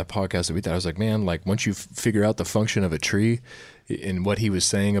this on that podcast that we thought, I was like, man, once you figure out the function of a tree and what he was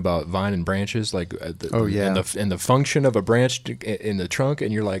saying about vine and branches, and the function of a branch in the trunk,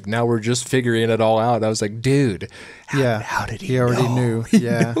 and you're like, now we're just figuring it all out. I was like, dude, how did he already know? knew.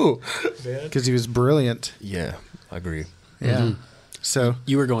 Yeah. Because he was brilliant. Yeah, I agree. Yeah. Mm-hmm. So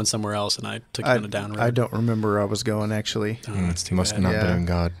you were going somewhere else, and I took you on a down road. I don't remember where I was going actually. Oh, that's too must bad. not been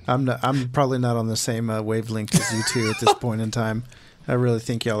God. I'm probably not on the same wavelength as you two at this point in time. I really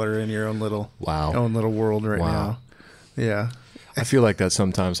think y'all are in your own little world right now. Yeah. I feel like that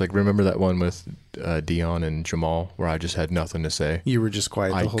sometimes. Remember that one with Dion and Jamal, where I just had nothing to say. You were just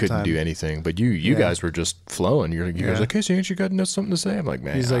quiet the whole time. I couldn't do anything, but you guys were just flowing. You guys were like, hey, so ain't you got something to say? I'm like,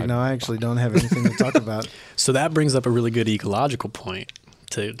 man. He's like, no, I actually don't have anything to talk about. So that brings up a really good ecological point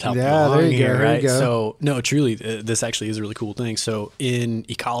to help there you here, go, right? There you go. So no, truly, this actually is a really cool thing. So in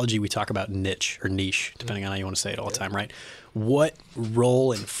ecology, we talk about niche, depending on how you want to say it all the time, right? What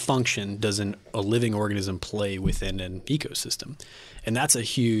role and function does a living organism play within an ecosystem? And that's a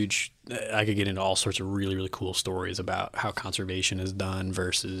huge, I could get into all sorts of really, really cool stories about how conservation is done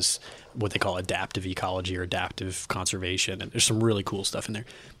versus what they call adaptive ecology or adaptive conservation. And there's some really cool stuff in there.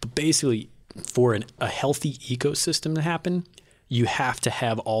 But basically, for a healthy ecosystem to happen, you have to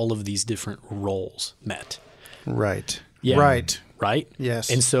have all of these different roles met. Right. Yeah. Right?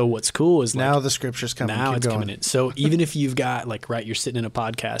 Yes. And so what's cool is now the scripture's coming. Now it's going. coming in. So even if you've got you're sitting in a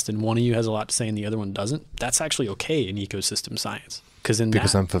podcast and one of you has a lot to say and the other one doesn't, that's actually okay in ecosystem science.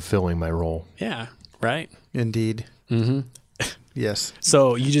 Because I'm fulfilling my role. Yeah. Right. Indeed. Mm-hmm. Yes.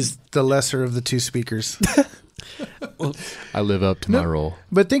 So you just the lesser of the two speakers. I live up to my role.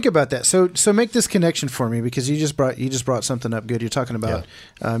 But think about that. So make this connection for me, because you just brought something up good. You're talking about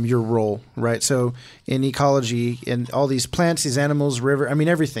your role, right? So in ecology, in all these plants, these animals, river,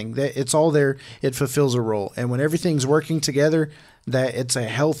 everything, it's all there. It fulfills a role. And when everything's working together, that it's a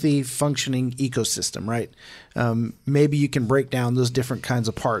healthy, functioning ecosystem, right? Maybe you can break down those different kinds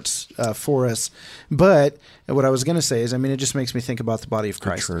of parts for us. But what I was going to say is, it just makes me think about the body of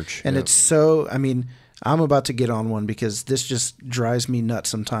Christ. The church. And it's so, I'm about to get on one because this just drives me nuts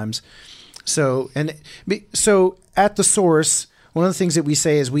sometimes. So at the source, one of the things that we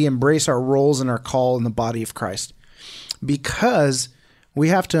say is we embrace our roles and our call in the body of Christ, because we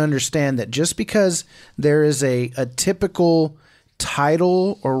have to understand that just because there is a typical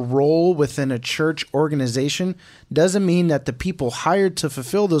title or role within a church organization doesn't mean that the people hired to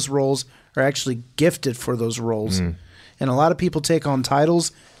fulfill those roles are actually gifted for those roles. And a lot of people take on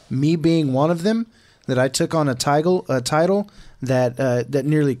titles, me being one of them, that I took on a title that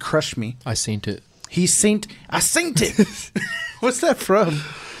nearly crushed me. I seen it. I seen it. What's that from?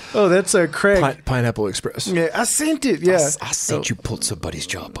 Oh, that's Craig. Pineapple Express. Yeah, I seen it. Yeah, I seen you pulled somebody's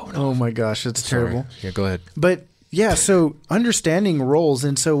jawbone off. Oh my gosh, that's terrible. Yeah, go ahead. But yeah, so understanding roles,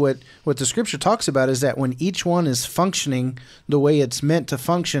 and so what the scripture talks about is that when each one is functioning the way it's meant to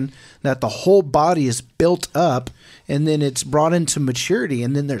function, that the whole body is built up, and then it's brought into maturity,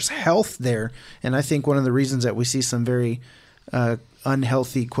 and then there's health there. And I think one of the reasons that we see some very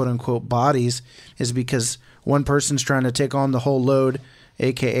unhealthy, quote unquote, bodies is because one person's trying to take on the whole load,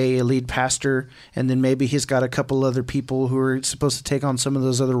 aka a lead pastor, and then maybe he's got a couple other people who are supposed to take on some of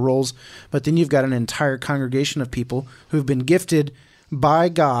those other roles. But then you've got an entire congregation of people who've been gifted by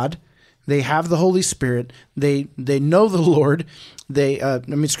God. They have the Holy Spirit. They know the Lord.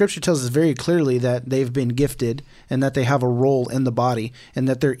 Scripture tells us very clearly that they've been gifted and that they have a role in the body and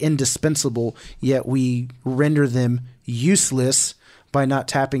that they're indispensable, yet we render them useless by not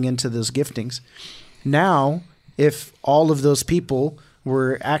tapping into those giftings. Now, if all of those people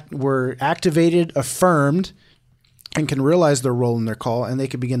were activated, affirmed, and can realize their role and their call, and they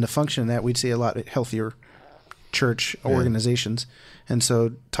could begin to function in that, we'd see a lot healthier church organizations. And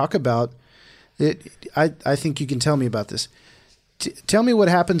so talk about it. I think you can tell me about this. Tell me what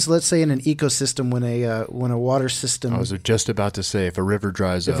happens, let's say, in an ecosystem when a water system... I was just about to say, if a river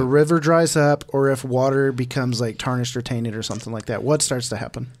dries up. If a river dries up or if water becomes like tarnished or tainted or something like that, what starts to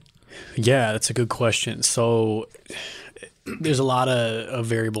happen? Yeah, that's a good question. So there's a lot of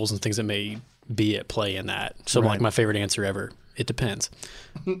variables and things that may be at play in that. So like my favorite answer ever, it depends.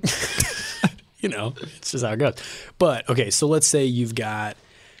 You know, it's just how it goes. But, okay, so let's say you've got...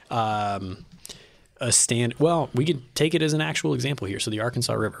 well, we could take it as an actual example here. So the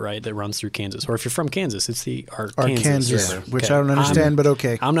Arkansas River, right, that runs through Kansas. Or if you're from Kansas, it's the Arkansas River. Which I don't understand, but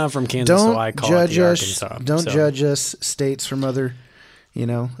okay. I'm not from Kansas, so I call it the Arkansas. Don't judge us states from other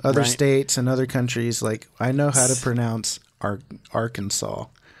states and other countries. Like, I know how to pronounce Arkansas,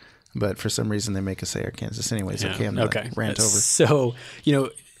 but for some reason they make us say Arkansas. Anyways, okay, I'm going to rant over. So,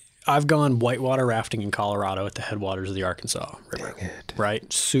 I've gone whitewater rafting in Colorado at the headwaters of the Arkansas River. Dang it.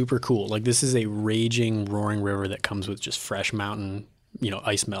 Right? Super cool. Like, this is a raging, roaring river that comes with just fresh mountain,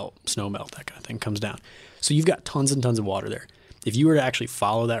 ice melt, snow melt, that kind of thing comes down. So you've got tons and tons of water there. If you were to actually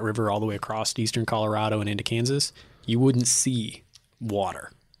follow that river all the way across eastern Colorado and into Kansas, you wouldn't see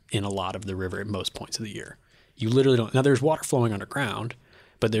water in a lot of the river at most points of the year. You literally don't. Now, there's water flowing underground,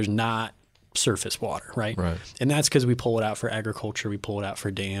 but there's not surface water, right? And that's because we pull it out for agriculture, we pull it out for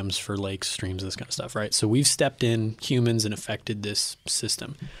dams, for lakes, streams, this kind of stuff, right? So we've stepped in, humans, and affected this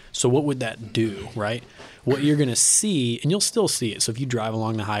system. So what would that do, right? What you're going to see, and you'll still see it. So if you drive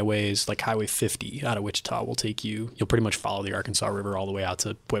along the highways, like Highway 50 out of Wichita will take you'll pretty much follow the Arkansas River all the way out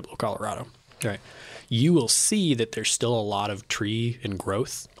to Pueblo, Colorado, right? You will see that there's still a lot of tree and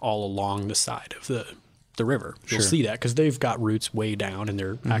growth all along the side of the river. You'll see that because they've got roots way down and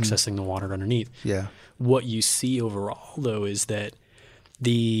they're accessing the water underneath. Yeah. What you see overall, though, is that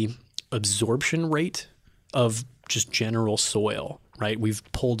the absorption rate of just general soil, right? We've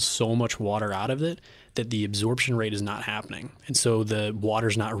pulled so much water out of it that the absorption rate is not happening. And so the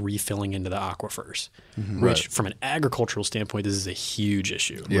water's not refilling into the aquifers, which from an agricultural standpoint, this is a huge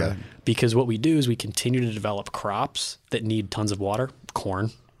issue. Yeah. Because what we do is we continue to develop crops that need tons of water, corn,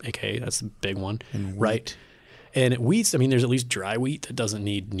 aka that's the big one, right? And wheats, there's at least dry wheat that doesn't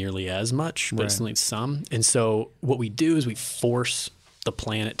need nearly as much, but it still needs some. And so what we do is we force the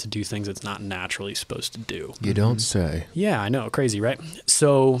planet to do things it's not naturally supposed to do. You don't say. Yeah, I know. Crazy, right?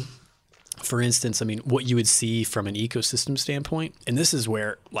 So, for instance, what you would see from an ecosystem standpoint, and this is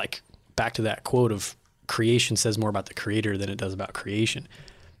where, like, back to that quote of creation says more about the creator than it does about creation.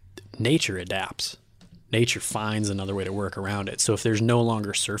 Nature adapts. Nature finds another way to work around it. So if there's no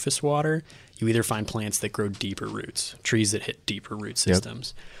longer surface water, you either find plants that grow deeper roots, trees that hit deeper root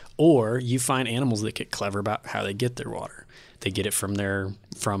systems, or you find animals that get clever about how they get their water. They get it from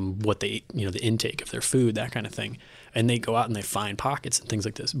what they eat, the intake of their food, that kind of thing. And they go out and they find pockets and things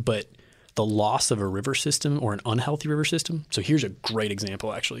like this. But the loss of a river system or an unhealthy river system. So here's a great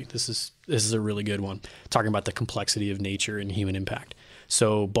example, actually. This is a really good one, talking about the complexity of nature and human impact.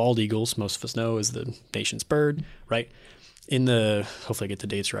 So bald eagles, most of us know, is the nation's bird, right? In the, hopefully I get the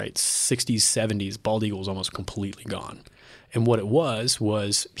dates right, 60s, 70s, bald eagle was almost completely gone. And what it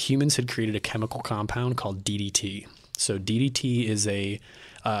was humans had created a chemical compound called DDT. So DDT is I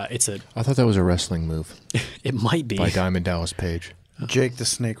thought that was a wrestling move. It might be. By Diamond Dallas Page. Jake the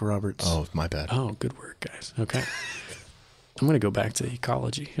Snake Roberts. Oh, my bad. Oh, good work, guys. Okay. I'm going to go back to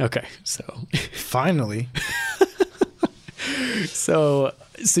ecology. Okay, so. Finally. So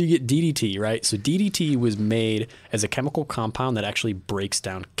you get DDT, right? So DDT was made as a chemical compound that actually breaks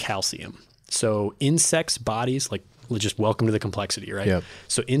down calcium. So insects' bodies, like, just welcome to the complexity, right? Yep.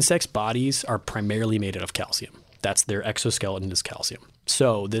 So insects' bodies are primarily made out of calcium. That's their exoskeleton is calcium.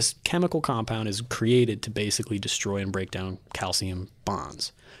 So this chemical compound is created to basically destroy and break down calcium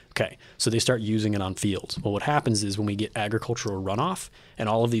bonds. Okay, so they start using it on fields. Well, what happens is when we get agricultural runoff and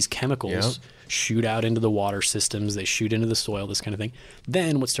all of these chemicals shoot out into the water systems, they shoot into the soil, this kind of thing.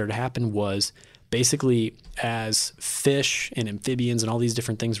 Then what started to happen was basically as fish and amphibians and all these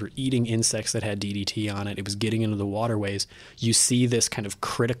different things were eating insects that had DDT on it, it was getting into the waterways. You see this kind of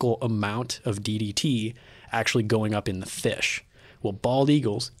critical amount of DDT actually going up in the fish. Well, bald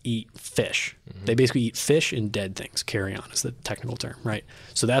eagles eat fish. They basically eat fish and dead things. Carrion is the technical term, right?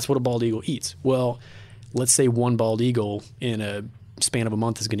 So that's what a bald eagle eats. Well, let's say one bald eagle in a span of a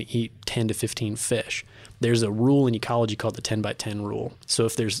month is going to eat 10 to 15 fish. There's a rule in ecology called the 10 by 10 rule. So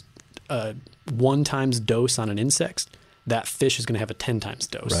if there's a 1 times dose on an insect, that fish is going to have a 10 times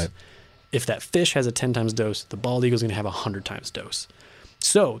dose. Right. If that fish has a 10 times dose, the bald eagle is going to have a 100 times dose.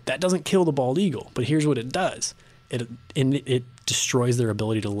 So that doesn't kill the bald eagle, but here's what it does. It destroys their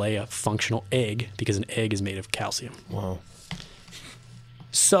ability to lay a functional egg because an egg is made of calcium. Wow.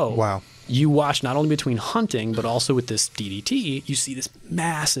 So Wow. you watch not only between hunting, but also with this DDT, you see this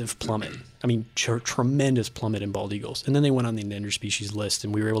massive plummet. I mean, tremendous plummet in bald eagles. And then they went on the endangered species list,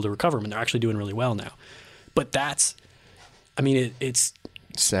 and we were able to recover them, and they're actually doing really well now. But that's, I mean, it's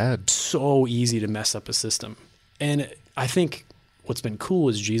sad. so easy to mess up a system. And I think what's been cool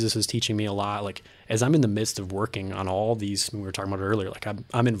is Jesus is teaching me a lot. Like, as I'm in the midst of working on all these, we were talking about it earlier, like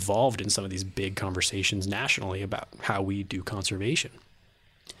I'm involved in some of these big conversations nationally about how we do conservation.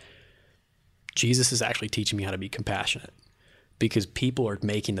 Jesus is actually teaching me how to be compassionate, because people are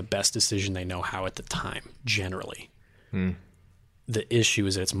making the best decision they know how at the time, generally. The issue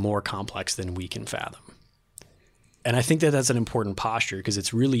is that it's more complex than we can fathom. And I think that that's an important posture, because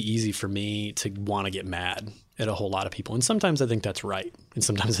it's really easy for me to want to get mad at a whole lot of people. And sometimes I think that's right. And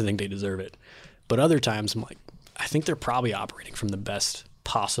sometimes I think they deserve it. But other times I'm like, I think they're probably operating from the best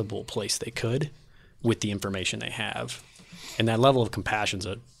possible place they could with the information they have. And that level of compassion's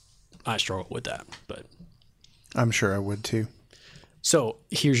I struggle with that, but I'm sure I would too. So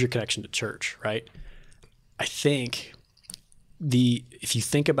here's your connection to church, right? I think if you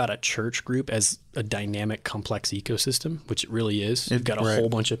think about a church group as a dynamic, complex ecosystem, which it really is, you've got a whole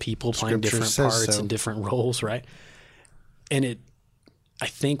bunch of people playing different parts and different roles, right? And I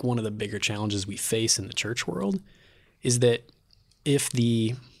think one of the bigger challenges we face in the church world is that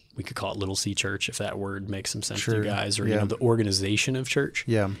we could call it little c church, if that word makes some sense to you guys, or the organization of church.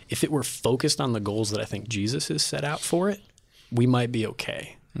 Yeah. If it were focused on the goals that I think Jesus has set out for it, we might be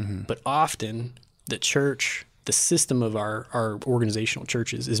okay. But often the church, the system of our organizational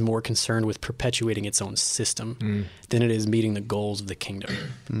churches, is more concerned with perpetuating its own system than it is meeting the goals of the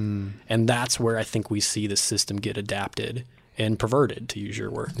kingdom. And that's where I think we see the system get adapted and perverted, to use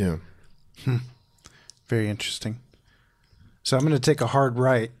your word. Yeah. Very interesting. So I'm going to take a hard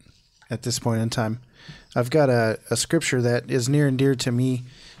right at this point in time. I've got a scripture that is near and dear to me.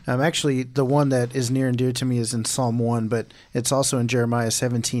 Actually, the one that is near and dear to me is in Psalm 1, but it's also in Jeremiah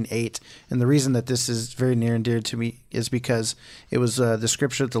 17:8. And the reason that this is very near and dear to me is because it was the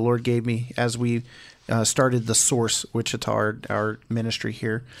scripture that the Lord gave me as we started the Source Wichita, our ministry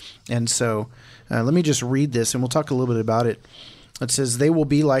here. And so let me just read this, and we'll talk a little bit about it. It says, "They will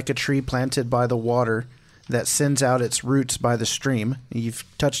be like a tree planted by the water that sends out its roots by the stream." You've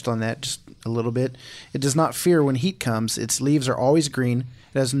touched on that just a little bit. "It does not fear when heat comes. Its leaves are always green.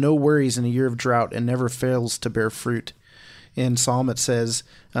 It has no worries in a year of drought and never fails to bear fruit." In Psalm, it says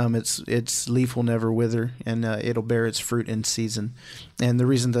its leaf will never wither, and it'll bear its fruit in season. And the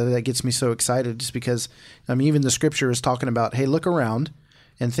reason that gets me so excited is because even the scripture is talking about, hey, look around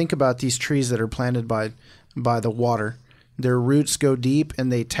and think about these trees that are planted by the water. Their roots go deep,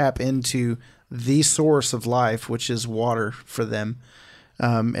 and they tap into the source of life, which is water for them.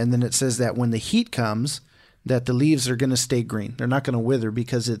 And then it says that when the heat comes, that the leaves are going to stay green. They're not going to wither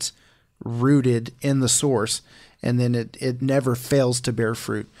because it's rooted in the source, and then it never fails to bear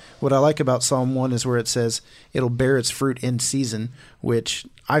fruit. What I like about Psalm 1 is where it says it'll bear its fruit in season, which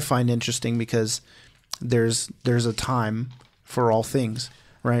I find interesting because there's a time for all things,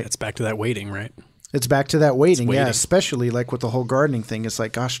 right? It's back to that waiting, right? It's back to that waiting, yeah. Especially like with the whole gardening thing. It's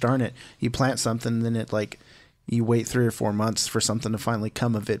like, gosh darn it, you plant something, and then it you wait 3 or 4 months for something to finally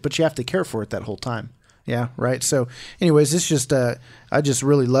come of it, but you have to care for it that whole time. Yeah, right. So, anyways, it's just I just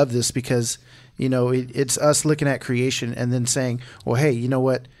really love this because it's us looking at creation and then saying, well, hey, you know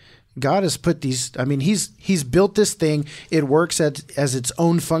what? God has put these, he's built this thing. It works as its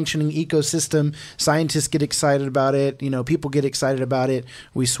own functioning ecosystem. Scientists get excited about it. People get excited about it.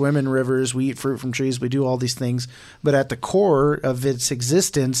 We swim in rivers. We eat fruit from trees. We do all these things. But at the core of its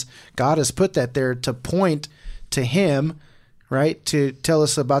existence, God has put that there to point to him, right? To tell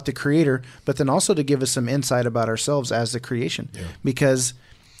us about the creator, but then also to give us some insight about ourselves as the creation. Yeah. Because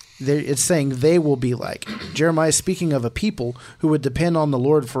it's saying they will be like. Jeremiah is speaking of a people who would depend on the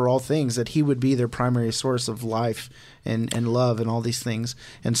Lord for all things, that he would be their primary source of life and love and all these things.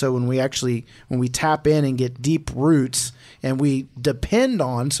 And so when we tap in and get deep roots and we depend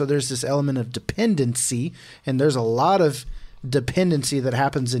on, so there's this element of dependency, and there's a lot of dependency that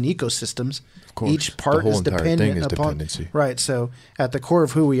happens in ecosystems. Of course, each part is dependent upon dependency. Right. So at the core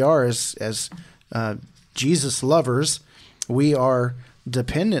of who we are as Jesus lovers, we are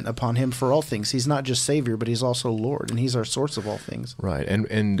dependent upon him for all things. He's not just Savior, but he's also Lord, and he's our source of all things. Right.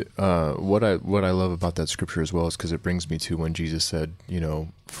 And what I love about that scripture as well is because it brings me to when Jesus said,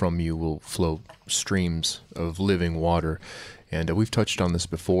 from you will flow streams of living water. And we've touched on this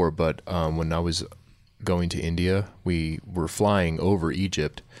before, but when I was going to India, we were flying over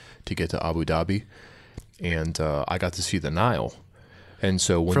Egypt to get to Abu Dhabi, and I got to see the Nile. And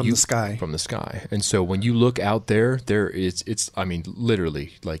so when from you the sky. from the sky, and so when you look out there it's I mean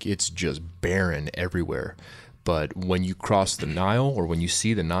literally like it's just barren everywhere. But when you cross the Nile, or when you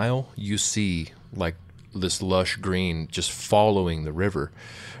see the Nile, you see like this lush green just following the river,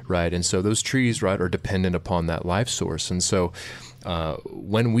 right? And so those trees, right, are dependent upon that life source. And so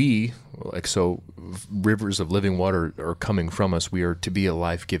when we rivers of living water are coming from us, we are to be a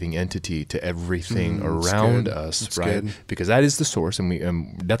life-giving entity to everything around us, that's right? good. Because that is the source,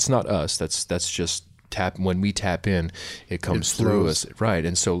 and that's not us. That's just when we tap in, it comes through us, right?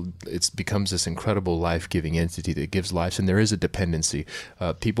 And so it becomes this incredible life-giving entity that gives life. And there is a dependency.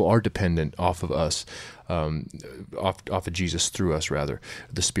 People are dependent off of us, off of Jesus through us, rather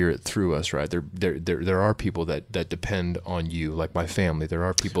the Spirit through us, right? There are people that depend on you, like my family. There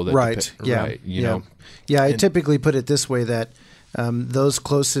are people that Right. Yeah. right, you know. Yeah. I typically put it this way, that those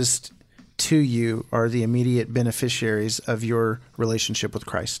closest to you are the immediate beneficiaries of your relationship with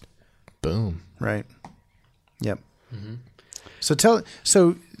Christ. Boom. Right. Yep. Mm-hmm.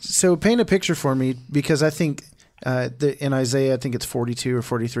 So paint a picture for me, because I think in Isaiah, I think it's 42 or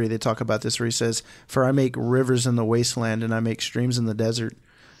 43, they talk about this where he says, "For I make rivers in the wasteland and I make streams in the desert."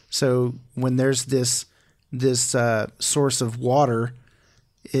 So when there's this source of water,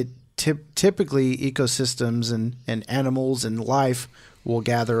 it typically ecosystems and animals and life will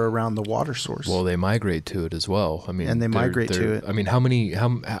gather around the water source. Well, they migrate to it as well. I mean, And they migrate to it. I mean,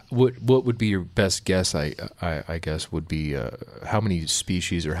 what would be your best guess? I guess would be how many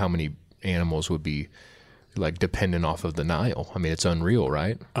species or how many animals would be like dependent off of the Nile? I mean, it's unreal,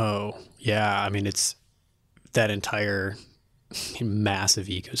 right? Oh, yeah. I mean, it's that entire massive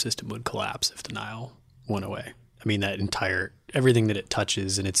ecosystem would collapse if the Nile went away. I mean, everything that it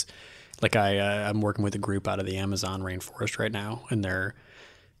touches, and it's like I'm working with a group out of the Amazon rainforest right now, and they're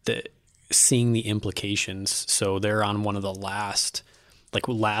seeing the implications. So they're on one of the last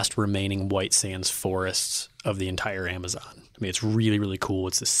remaining white sands forests of the entire Amazon. I mean, it's really, really cool.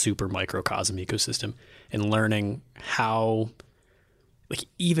 It's a super microcosm ecosystem, and learning how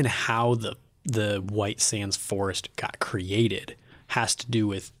the white sands forest got created has to do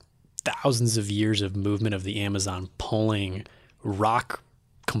with thousands of years of movement of the Amazon pulling rock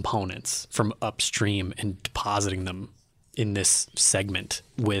components from upstream and depositing them in this segment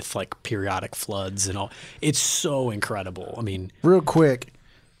with like periodic floods and all. It's so incredible. I mean, real quick,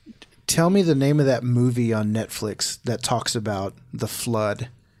 tell me the name of that movie on Netflix that talks about the flood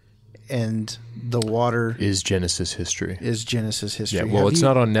and the water. Is Genesis history. Yeah, well, it's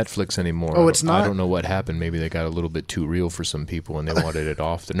not on Netflix anymore. Oh, it's not? I don't know what happened. Maybe they got a little bit too real for some people and they wanted it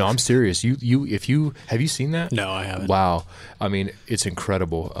off. No, I'm serious. Have you seen that? No, I haven't. Wow. I mean, it's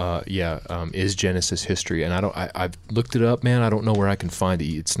incredible. Is Genesis history. And I've looked it up, man. I don't know where I can find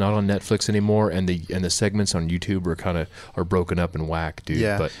it. It's not on Netflix anymore, and the segments on YouTube are broken up and whack, dude.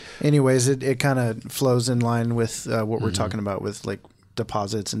 Yeah. But anyways, it kind of flows in line with what we're talking about with like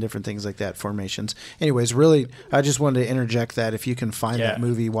deposits and different things like that, formations. Anyways, really, I just wanted to interject that if you can find that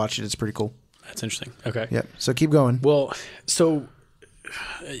movie, watch it. It's pretty cool. That's interesting. Okay. Yep. So keep going. Well, so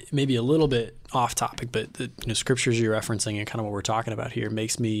maybe a little bit off topic, but the scriptures you're referencing and kind of what we're talking about here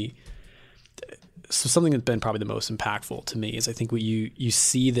makes me. So something that's been probably the most impactful to me is I think you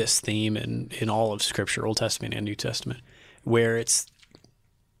see this theme in all of Scripture, Old Testament and New Testament, where it's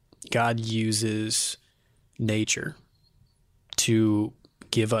God uses nature to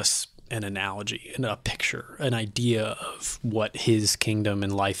give us an analogy and a picture, an idea of what his kingdom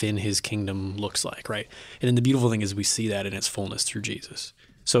and life in his kingdom looks like, right? And then the beautiful thing is we see that in its fullness through Jesus.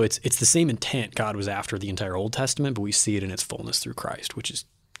 So it's the same intent God was after the entire Old Testament, but we see it in its fullness through Christ, which is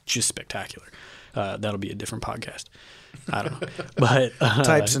just spectacular. That'll be a different podcast. I don't know, but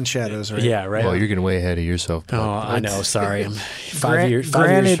types and shadows, right? Yeah, right. Well, you're getting way ahead of yourself. Bud. Oh, I know. Sorry, I'm 5 years.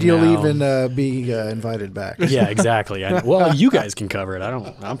 Granted, you'll now. even be invited back. Yeah, exactly. Well, you guys can cover it.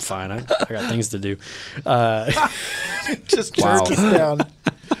 I'm fine. I got things to do. Just jerk us down.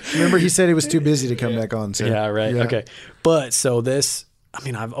 Remember, he said he was too busy to come back on. So. Yeah, right. Yeah. Okay. But so this, I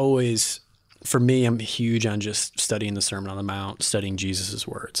mean, for me, I'm huge on just studying the Sermon on the Mount, studying Jesus's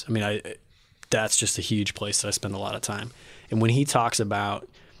words. I mean, that's just a huge place that I spend a lot of time. And when he talks about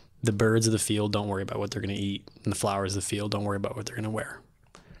the birds of the field, don't worry about what they're going to eat, and the flowers of the field, don't worry about what they're going to wear.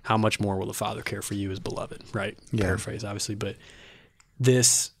 How much more will the Father care for you, his beloved, right? Yeah. Paraphrase, obviously. But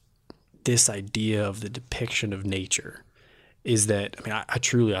this idea of the depiction of nature is that, I mean, I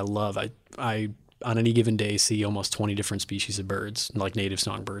truly love, I on any given day see almost 20 different species of birds, like native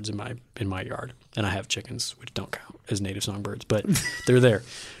songbirds in my yard. And I have chickens, which don't count as native songbirds, but they're there.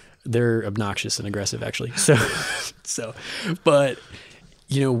 They're obnoxious and aggressive, actually. But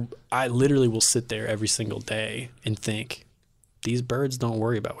I literally will sit there every single day and think, these birds don't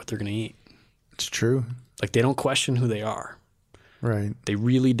worry about what they're going to eat. It's true. Like they don't question who they are. Right. They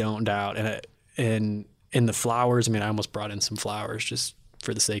really don't doubt. And the flowers, I mean, I almost brought in some flowers just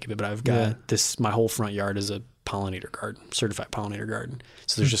for the sake of it, but I've got my whole front yard is a pollinator garden, certified pollinator garden.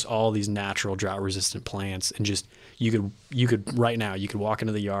 So there's just all these natural drought resistant plants, and just, you could right now, you could walk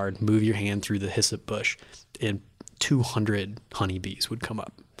into the yard, move your hand through the hyssop bush, and 200 honeybees would come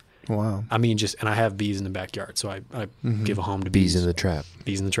up. Wow. I mean, and I have bees in the backyard, so I give a home to Bees bees. in the trap.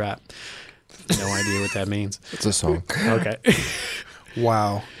 Bees in the trap. No idea what that means. It's a song. Okay.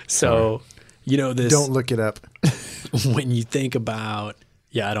 Wow. So, this. Don't look it up. When you think about,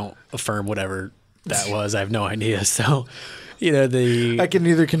 I don't affirm whatever that was. I have no idea. So, I can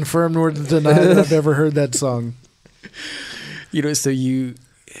neither confirm nor deny that I've ever heard that song.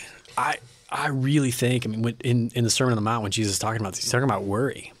 I really think, I mean, in the Sermon on the Mount, when Jesus is talking about this, he's talking about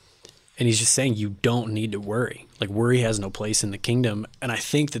worry. And he's just saying you don't need to worry. Like, worry has no place in the kingdom. And I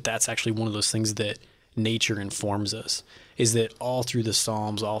think that that's actually one of those things that nature informs us, is that all through the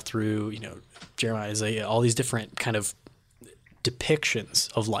Psalms, all through, Jeremiah, Isaiah, all these different kind of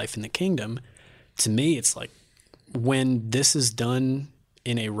depictions of life in the kingdom, to me, it's like when this is done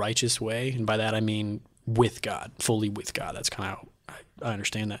in a righteous way, and by that I mean with God, fully with God, that's kind of how I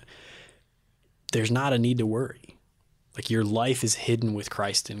understand that, there's not a need to worry. Like, your life is hidden with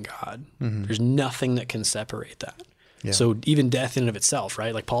Christ in God. Mm-hmm. There's nothing that can separate that. Yeah. So even death in and of itself,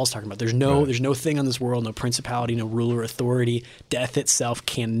 right? Like Paul's talking about, there's no thing on this world, no principality, no ruler, authority. Death itself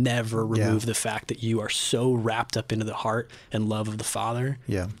can never remove the fact that you are so wrapped up into the heart and love of the Father.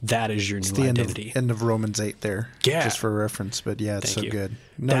 Yeah, that is your new identity. End of Romans 8 there. Yeah, just for reference. But yeah, it's so good.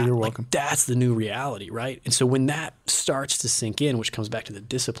 No, you're welcome. That's the new reality, right? And so when that starts to sink in, which comes back to the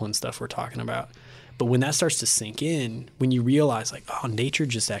discipline stuff we're talking about. But when that starts to sink in, when you realize, like, oh, nature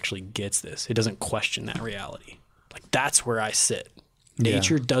just actually gets this. It doesn't question that reality. Like, that's where I sit.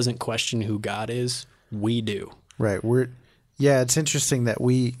 Nature doesn't question who God is. We do. Right. It's interesting that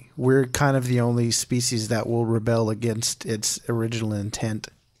we're kind of the only species that will rebel against its original intent.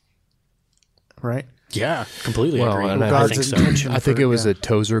 Right? Yeah, completely agree. And I think it was a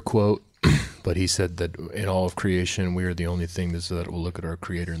Tozer quote, but he said that in all of creation, we are the only thing that will look at our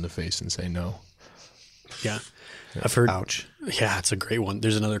Creator in the face and say no. Yeah. I've heard. Ouch. Yeah, it's a great one.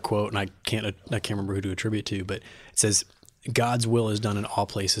 There's another quote, and I can't remember who to attribute to, but it says, "God's will is done in all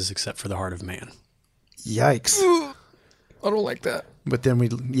places except for the heart of man." Yikes! I don't like that. But then we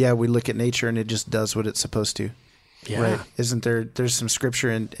look at nature and it just does what it's supposed to. Yeah. Right? Isn't there's some scripture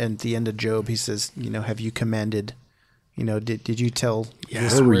at the end of Job? He says, have you commanded? Did you tell? Yeah.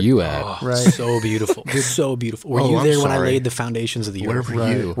 Where were you at? Oh, right. So beautiful. So beautiful. Were you there when I laid the foundations of the earth? Where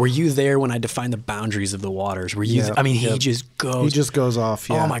were you? Were you there when I defined the boundaries of the waters? Were you? I mean, he just goes. He just goes off.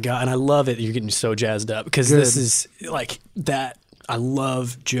 Yeah. Oh my God. And I love it. You're getting so jazzed up because this is like that. I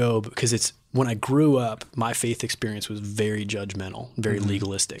love Job because it's, when I grew up, my faith experience was very judgmental, very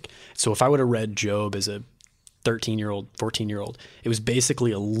legalistic. So if I would have read Job as a 13-year-old, 14-year-old, it was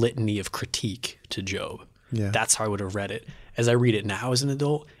basically a litany of critique to Job. Yeah. That's how I would have read it. As I read it now as an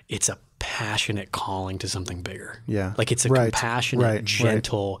adult, it's a passionate calling to something bigger. Yeah. Like, it's a compassionate,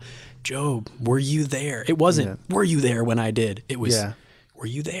 gentle, Job, were you there? It wasn't, were you there when I did? It was, were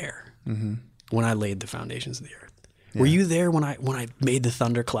you there when I laid the foundations of the earth? Yeah. Were you there when I made the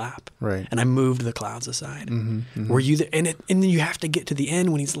thunder clap? Right. And I moved the clouds aside? Were you there? And then you have to get to the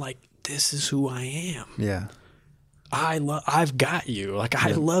end when he's like, this is who I am. Yeah. I've got you. Like,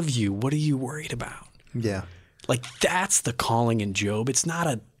 I love you. What are you worried about? Yeah. Like, that's the calling in Job. It's not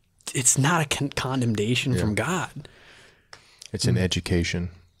a condemnation from God. It's an education.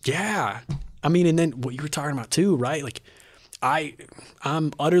 Yeah. I mean, and then what you were talking about too, right? Like,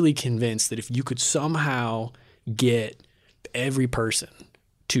 I'm utterly convinced that if you could somehow get every person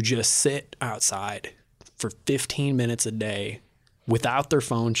to just sit outside for 15 minutes a day without their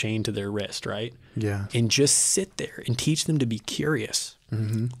phone chained to their wrist, right? Yeah. And just sit there and teach them to be curious.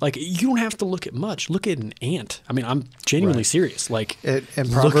 Like, you don't have to look at much. Look at an ant. I mean, I'm genuinely serious. Like,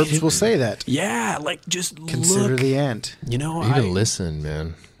 and Proverbs will say that. Yeah, like, just consider the ant. Even listen,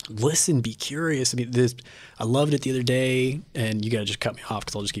 man. Listen, be curious. I mean, I loved it the other day, and you got to just cut me off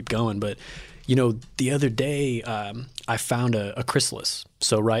because I'll just keep going. But the other day, I found a chrysalis.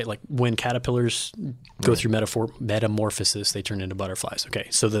 So, right, like when caterpillars go through metamorphosis, they turn into butterflies. Okay,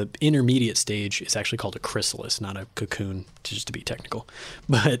 so the intermediate stage is actually called a chrysalis, not a cocoon, just to be technical.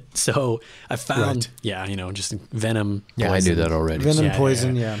 But so I found, just venom. Yeah, poison. I knew that already. Venom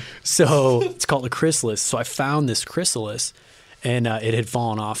poison, yeah. So it's called a chrysalis. So I found this chrysalis, and it had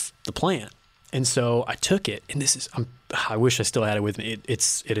fallen off the plant. And so I took it, and I wish I still had it with me.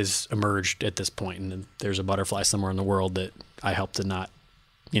 It has emerged at this point, and there's a butterfly somewhere in the world that I helped to not,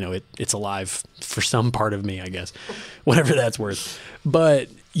 it's alive for some part of me, I guess, whatever that's worth. But,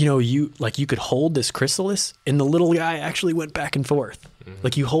 you could hold this chrysalis and the little guy actually went back and forth. Mm-hmm.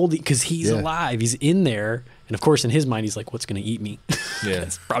 Like you hold it because he's alive. He's in there. And of course, in his mind, he's like, what's going to eat me? Yeah.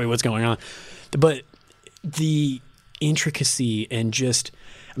 That's probably what's going on. But the intricacy and just,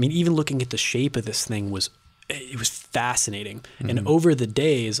 even looking at the shape of this thing was fascinating. Mm-hmm. And over the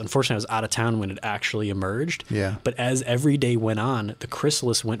days, unfortunately, I was out of town when it actually emerged. Yeah. But as every day went on, the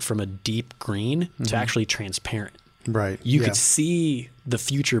chrysalis went from a deep green to actually transparent. Right. You could see the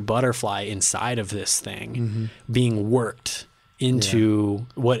future butterfly inside of this thing being worked into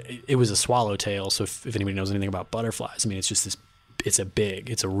what it was, a swallowtail. So if anybody knows anything about butterflies, it's just this. It's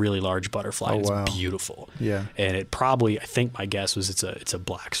a really large butterfly. Oh, wow. It's beautiful. Yeah. And it probably, I think my guess was it's a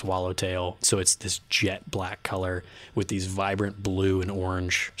black swallowtail. So it's this jet black color with these vibrant blue and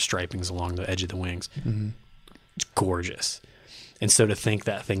orange stripings along the edge of the wings. Mm-hmm. It's gorgeous. And so to think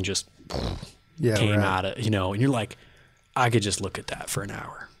that thing just came out of, and you're like, I could just look at that for an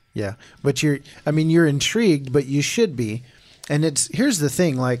hour. Yeah. But you're intrigued, but you should be. And here's the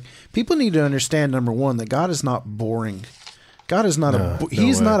thing, like, people need to understand, number one, that God is not boring. God is not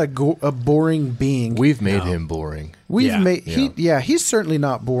he's not a boring being. We've made him boring. He's certainly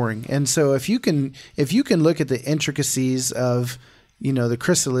not boring. And so if you can look at the intricacies of, the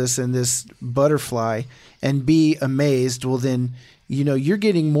chrysalis and this butterfly and be amazed, well then, you're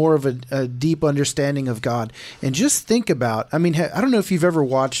getting more of a deep understanding of God. And just think about, I don't know if you've ever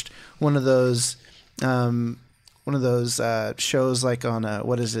watched one of those shows like on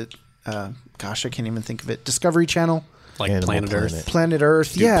what is it? Gosh, I can't even think of it. Discovery Channel. Like Planet Earth. Planet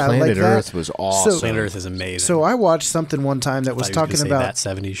Earth, Dude, Planet like Earth that. was awesome. Planet Earth is amazing. So I watched something one time that was talking about that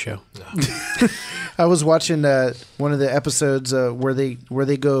 70s show. No. I was watching one of the episodes where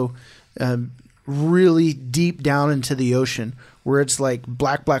they go really deep down into the ocean, where it's like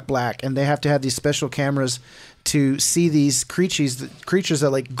black, and they have to have these special cameras to see these creatures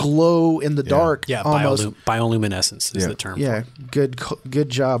that like glow in the dark. Yeah, almost. Bioluminescence is the term. Yeah, good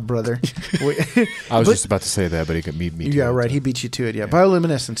job, brother. I was just about to say that, but he could beat me to it. Yeah, right. He beat you to it. Yeah,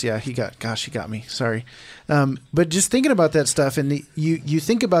 bioluminescence. Yeah, he got me. Sorry. But just thinking about that stuff, and you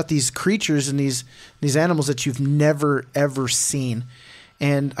think about these creatures and these animals that you've never ever seen.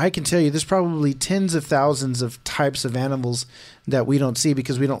 And I can tell you, there's probably tens of thousands of types of animals that we don't see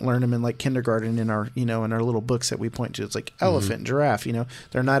because we don't learn them in like kindergarten in our little books that we point to. It's like elephant, giraffe,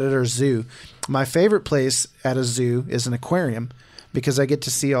 they're not at our zoo. My favorite place at a zoo is an aquarium because I get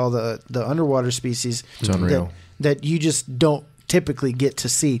to see all the underwater species that you just don't typically get to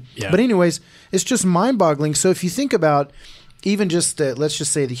see. Yeah. But anyways, it's just mind-boggling. So if you think about even just let's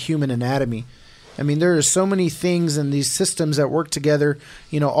just say the human anatomy, there are so many things in these systems that work together,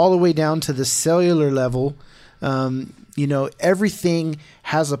 all the way down to the cellular level. Everything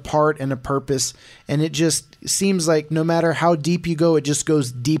has a part and a purpose, and it just seems like no matter how deep you go, it just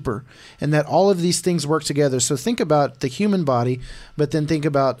goes deeper, and that all of these things work together. So think about the human body, but then think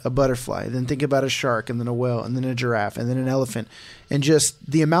about a butterfly, then think about a shark, and then a whale, and then a giraffe, and then an elephant, and just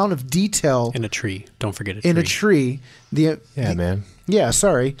the amount of detail. In a tree. Don't forget a tree. In a tree. Man. Yeah,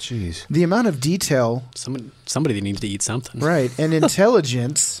 sorry. Jeez. The amount of detail. Somebody needs to eat something. Right. And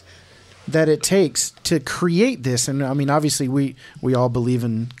intelligence that it takes to create this. And obviously we all believe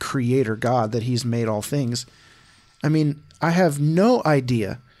in Creator God, that He's made all things. I have no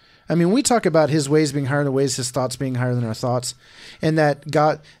idea. We talk about His ways being higher than the ways, His thoughts being higher than our thoughts. And that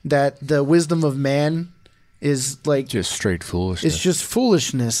the wisdom of man is like just straight foolishness. It's just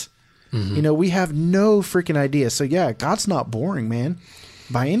foolishness. Mm-hmm. We have no freaking idea. So yeah, God's not boring, man,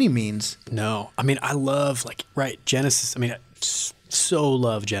 by any means. No. I love Genesis. I so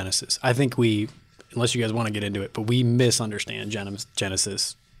love Genesis. I think unless you guys want to get into it, but we misunderstand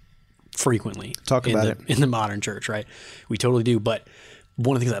Genesis frequently. Talk about it. In the modern church, right? We totally do. But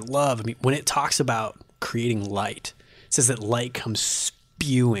one of the things I love, when it talks about creating light, it says that light comes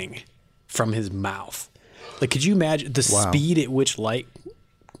spewing from His mouth. Like, could you imagine the speed at which light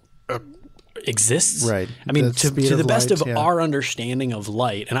exists? Right. To the best of our understanding of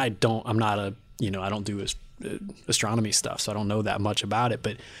light, and I don't do astronomy stuff, so I don't know that much about it,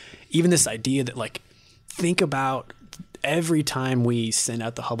 but even this idea that think about every time we send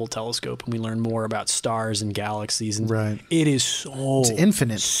out the Hubble telescope and we learn more about stars and galaxies, and it is it's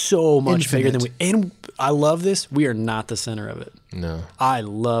infinite, so much bigger than and I love this. We are not the center of it. No. I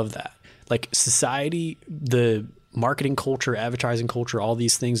love that. Society, the marketing culture, advertising culture, all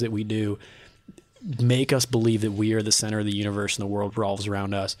these things that we do make us believe that we are the center of the universe and the world revolves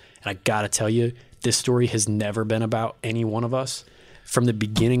around us. And I got to tell you, this story has never been about any one of us. from the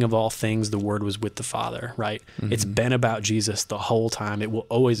beginning of all things, the Word was with the Father, right? It's been about Jesus the whole time. It will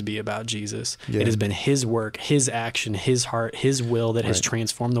always be about Jesus. It has been his work, his action, his heart, his will that has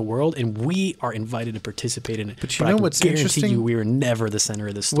transformed the world, and we are invited to participate in it. But you know what's interesting? You, we are never the center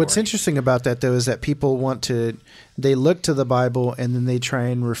of the story. What's interesting about that, though, is that people they look to the Bible and then they try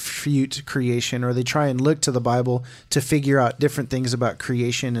and refute creation, or they try and look to the Bible to figure out different things about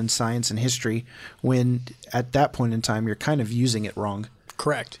creation and science and history, when at that point in time, you're kind of using it wrong.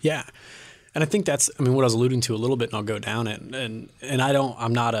 Correct. Yeah. And I think that's, what I was alluding to a little bit, and I'll go down it. And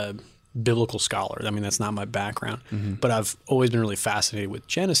I'm not a biblical scholar. That's not my background, but I've always been really fascinated with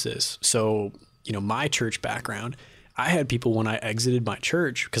Genesis. So, my church background, I had people when I exited my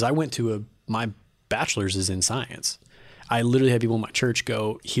church, because I went to my bachelor's is in science. I literally had people in my church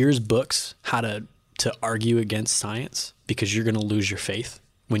go, here's books, how to argue against science, because you're going to lose your faith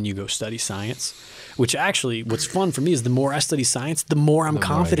when you go study science. Which actually, what's fun for me is the more I study science, the more I'm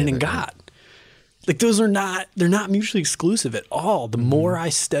confident in God. Like they're not mutually exclusive at all. The more I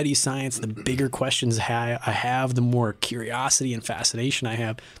study science, the bigger questions I have, the more curiosity and fascination I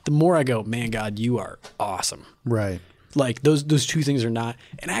have, the more I go, man, God, you are awesome. Right. Like those two things are not.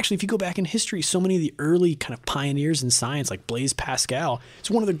 And actually, if you go back in history, so many of the early kind of pioneers in science, like Blaise Pascal,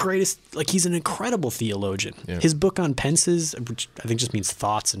 is one of the greatest. Like he's an incredible theologian. Yeah. His book on penses, which I think just means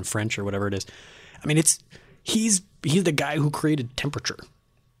thoughts in French or whatever it is. He's the guy who created temperature.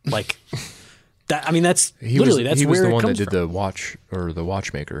 Like that. That's he where was it the comes one that did from. the watch or the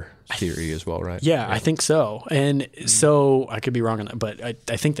watchmaker theory as well, right? Yeah, I think so. And so I could be wrong on that, but I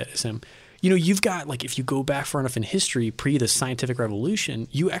think that is him. You've got, like, if you go back far enough in history, pre the scientific revolution,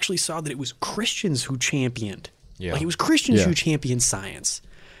 you actually saw that it was Christians who championed. Yeah. Like, it was Christians who championed science.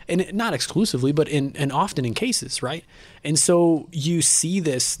 And not exclusively, but and often in cases, right? And so you see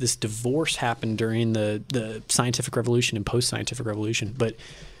this divorce happen during the scientific revolution and post-scientific revolution. But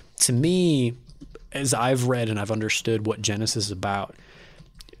to me, as I've read and I've understood what Genesis is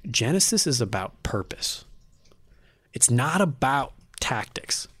about purpose. It's not about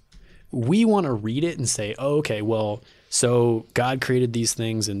tactics. We want to read it and say, oh, okay, well, so God created these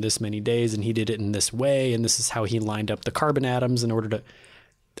things in this many days and he did it in this way, and this is how he lined up the carbon atoms in order to...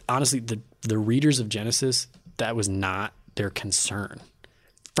 Honestly, the readers of Genesis, that was not their concern.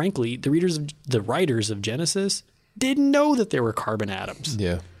 Frankly, the writers of Genesis didn't know that there were carbon atoms.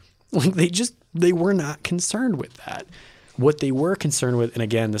 Yeah. Like they were not concerned with that. What they were concerned with, and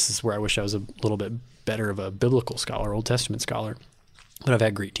again, this is where I wish I was a little bit better of a biblical scholar, Old Testament scholar, but I've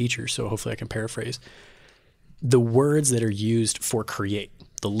had great teachers, so hopefully I can paraphrase. The words that are used for create,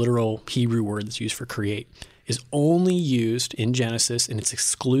 the literal Hebrew word that's used for create, is only used in Genesis, and it's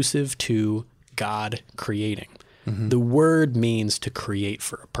exclusive to God creating. Mm-hmm. The word means to create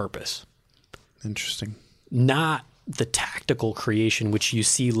for a purpose. Interesting. Not the tactical creation, which you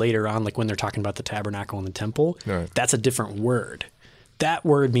see later on, like when they're talking about the tabernacle and the temple. Right. That's a different word. That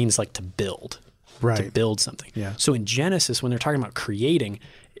word means like to build. Right. To build something. Yeah. So in Genesis, when they're talking about creating,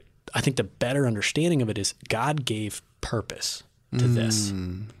 I think the better understanding of it is God gave purpose to this.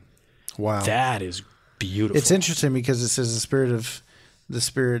 Wow. That is beautiful. It's interesting because it says the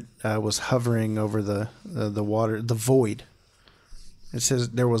spirit was hovering over the water, the void. It says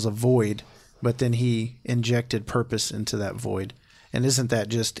there was a void, but then he injected purpose into that void. And isn't that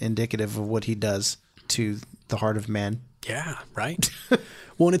just indicative of what he does to the heart of man? Yeah, right.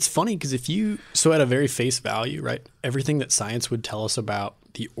 Well, and it's funny because so at a very face value, right, everything that science would tell us about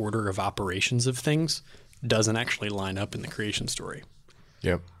the order of operations of things doesn't actually line up in the creation story.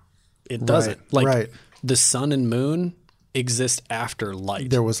 Yep. It doesn't. The sun and moon exist after light.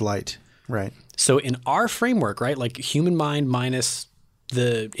 There was light. Right. So in our framework, right, like human mind minus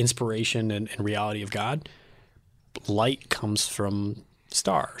the inspiration and reality of God, light comes from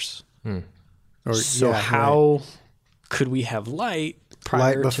stars. How could we have light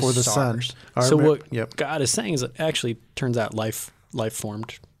prior before to the stars? sun? So what God is saying is that actually turns out life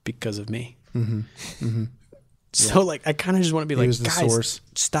formed because of me. Mm-hmm. Mm-hmm. So like I kind of just want to be guys, source.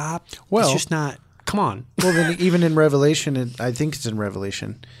 Stop. Well, it's just not. Come on. Well, then even in Revelation, I think it's in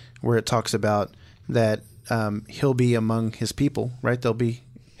Revelation where it talks about that he'll be among his people, right? They'll be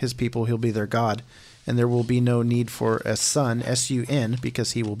his people. He'll be their God, and there will be no need for a sun, S-U-N,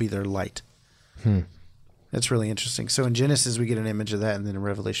 because he will be their light. That's really interesting. So in Genesis, we get an image of that, and then in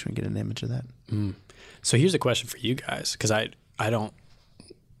Revelation, we get an image of that. So here's a question for you guys, because I don't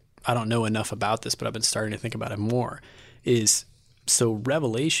know enough about this, but I've been starting to think about it more. So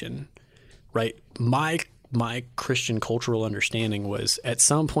Revelation, right? My Christian cultural understanding was at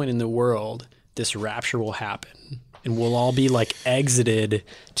some point in the world, this rapture will happen, and we'll all be like exited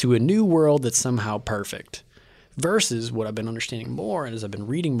to a new world that's somehow perfect. Versus what I've been understanding more, and as I've been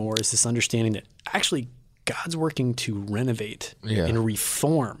reading more, is this understanding that actually God's working to renovate and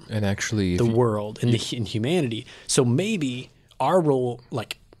reform and actually the world and in humanity. So maybe our role,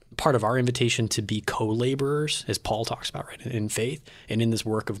 like part of our invitation to be co-laborers, as Paul talks about, right, in faith and in this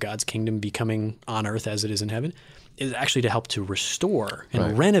work of God's kingdom becoming on earth as it is in heaven, is actually to help to restore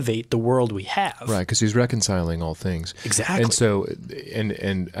and renovate the world we have. Right, because he's reconciling all things. Exactly. And so,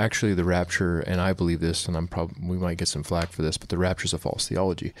 and actually the rapture, and I believe this, and we might get some flack for this, but the rapture is a false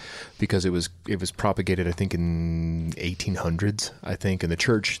theology, because it was propagated, I think, in 1800s, I think, and the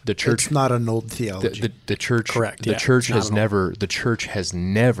church. It's not an old theology. The church, correct? The church has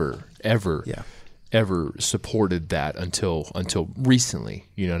never ever supported that until recently,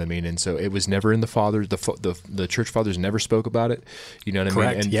 you know what I mean? And so it was never in the fathers, the church fathers never spoke about it, you know what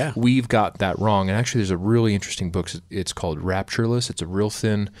I mean? And we've got that wrong. And actually there's a really interesting book. It's called Raptureless. It's a real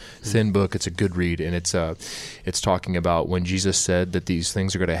thin book. It's a good read. And it's talking about when Jesus said that these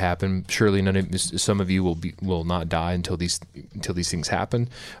things are going to happen. Surely some of you will not die until these things happen.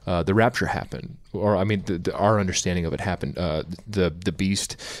 The rapture happened. Or I mean, our understanding of it happened. The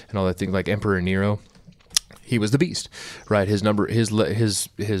beast and all that thing, like Emperor Nero, he was the beast, right? His number,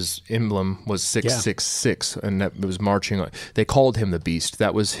 his emblem was 666, and that was marching. They called him the beast.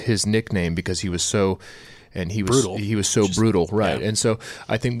 That was his nickname because he was so. And he was brutal. He was so brutal, right? Yeah. And so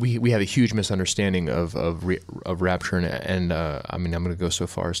I think we have a huge misunderstanding of rapture, and I mean, I'm going to go so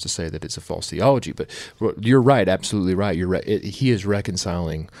far as to say that it's a false theology. But you're right, absolutely right. You're right. He is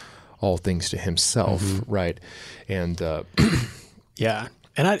reconciling all things to himself, right? And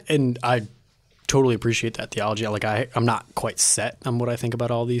and I totally appreciate that theology. Like I'm not quite set on what I think about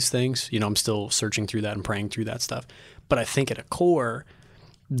all these things. You know, I'm still searching through that and praying through that stuff. But I think at a core,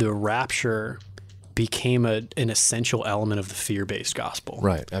 the rapture became an essential element of the fear-based gospel.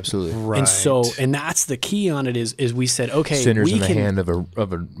 Right, absolutely. Right. And so, and that's the key on it is we said, okay, sinners we in the can, hand of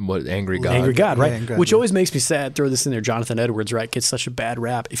an angry God. Angry God, right? angry God, Which always makes me sad. Throw this in there. Jonathan Edwards, right? Gets such a bad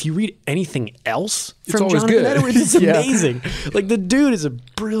rap. If you read anything else from always Jonathan good. Edwards, it's amazing. Like the dude is a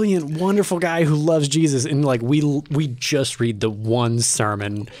brilliant, wonderful guy who loves Jesus. And like we just read the one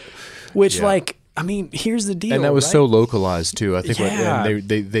sermon, which like, I mean, here's the deal. And that was right? so localized too. I think Yeah.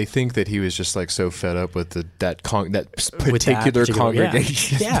 they think that he was just like so fed up with that particular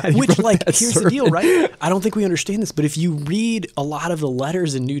congregation. Yeah, which like here's the deal, right? I don't think we understand this, but if you read a lot of the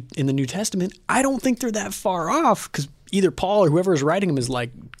letters in the New Testament, I don't think they're that far off, because either Paul or whoever is writing them is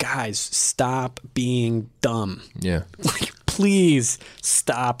like, guys, stop being dumb. Yeah. Like, please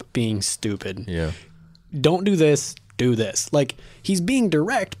stop being stupid. Yeah. Don't do this, do this. Like, he's being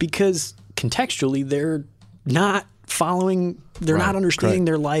direct because contextually they're not following, they're not understanding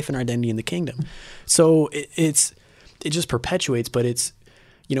their life and identity in the kingdom. So it just perpetuates, but it's,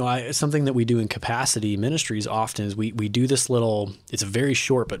 you know, something that we do in capacity ministries often is we do this little, it's very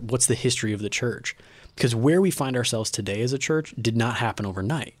short, but what's the history of the church? Because where we find ourselves today as a church did not happen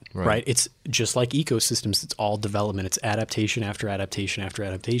overnight, right? It's just like ecosystems. It's all development. It's adaptation after adaptation after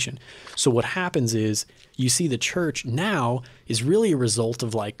adaptation. So what happens is you see the church now is really a result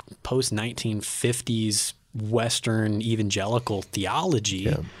of like post-1950s Western evangelical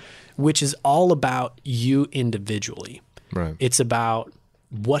theology, which is all about you individually. Right. It's about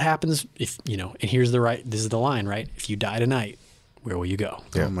what happens if, you know, and this is the line, right? If you die tonight, where will you go?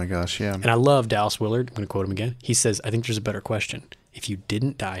 Yeah. Oh my gosh, yeah. And I love Dallas Willard. I'm going to quote him again. He says, I think there's a better question. If you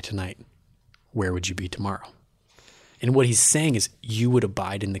didn't die tonight, where would you be tomorrow? And what he's saying is you would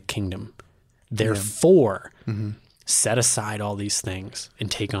abide in the kingdom. Therefore, set aside all these things and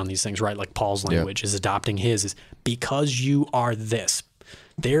take on these things, right? Like Paul's language is adopting his is because you are this.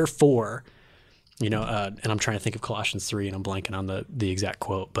 Therefore, you know, and I'm trying to think of Colossians 3 and I'm blanking on the exact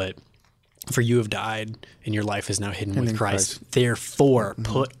quote, but for you have died and your life is now hidden with Christ. Therefore,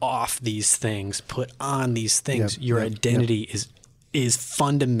 put off these things, put on these things. Your identity is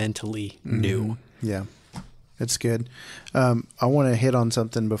fundamentally new. Yeah, that's good. I want to hit on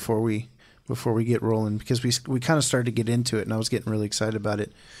something before we get rolling, because we kind of started to get into it and I was getting really excited about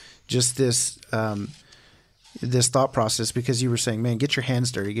it. Just this thought process, because you were saying, man, get your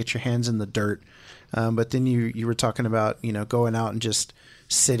hands dirty, get your hands in the dirt. But then you were talking about, you know, going out and just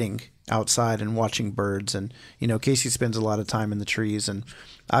sitting outside and watching birds. And, you know, Casey spends a lot of time in the trees, and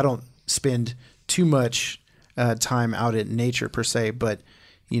I don't spend too much time out in nature per se, but,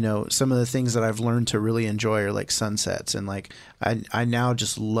 you know, some of the things that I've learned to really enjoy are like sunsets. And like, I now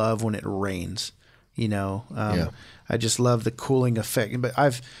just love when it rains, you know, I just love the cooling effect. But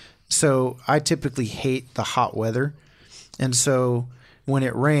I typically hate the hot weather. And so when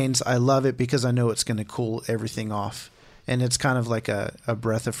it rains, I love it because I know it's going to cool everything off. and it's kind of like a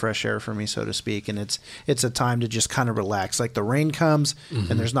breath of fresh air for me, so to speak. And it's a time to just kind of relax. Like the rain comes,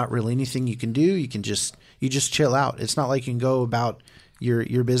 and there's not really anything you can do. You just chill out. It's not like you can go about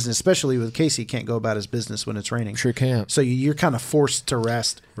your business, especially with Casey. Can't go about his business when it's raining. Sure can't. So you're kind of forced to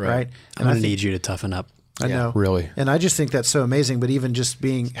rest, right? I'm gonna need you to toughen up. I know, really. And I just think that's so amazing. But even just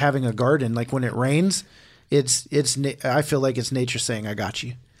having a garden, like when it rains, I feel like it's nature saying, "I got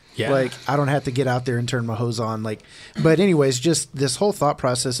you." Yeah. Like I don't have to get out there and turn my hose on. Like, but anyways, just this whole thought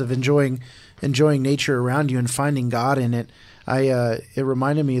process of enjoying nature around you and finding God in it. It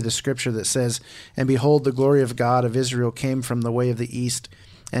reminded me of the scripture that says, "And behold, the glory of God of Israel came from the way of the east,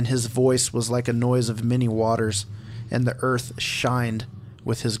 and his voice was like a noise of many waters, and the earth shined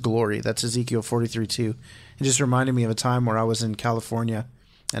with his glory." That's Ezekiel 43:2. It just reminded me of a time where I was in California,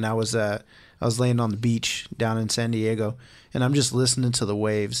 and I was laying on the beach down in San Diego, and I'm just listening to the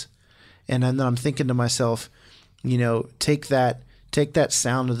waves, and then I'm thinking to myself, take that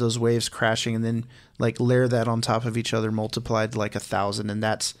sound of those waves crashing, and then like layer that on top of each other, multiplied like 1,000, and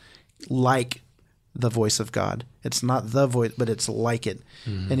that's like the voice of God. It's not the voice, but it's like it.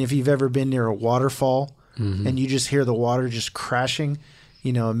 And if you've ever been near a waterfall and you just hear the water just crashing,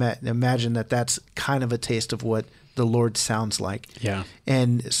 imagine that's kind of a taste of what the Lord sounds like. Yeah.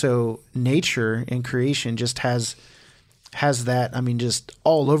 And so nature and creation just has that, just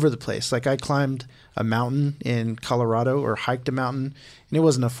all over the place. Like I climbed a mountain in Colorado, or hiked a mountain, and it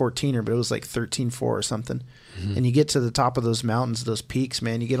wasn't a 14er, but it was like 13.4 or something. And you get to the top of those mountains, those peaks,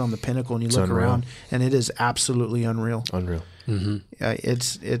 man, you get on the pinnacle and you look around, and it is absolutely unreal.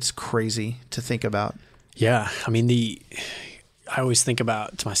 It's crazy to think about. Yeah. I always think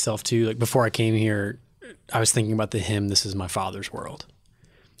about to myself too, like before I came here, I was thinking about the hymn, "This is my Father's world."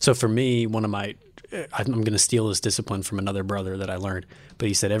 So for me, I'm going to steal this discipline from another brother that I learned, but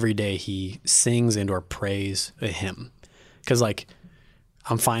he said every day he sings and or prays a hymn. Because like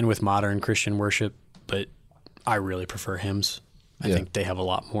I'm fine with modern Christian worship, but I really prefer hymns. I think they have a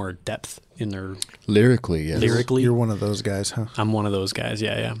lot more depth in their lyrically. Yes. Lyrically, you're one of those guys, huh? I'm one of those guys.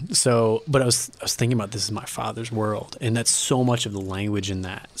 Yeah. So, but I was thinking about "This is my Father's world," and that's so much of the language in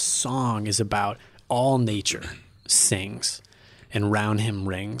that song is about all nature sings and round him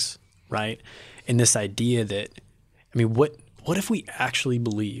rings, right? And this idea that, what if we actually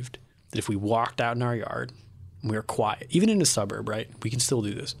believed that if we walked out in our yard and we were quiet, even in a suburb, right? We can still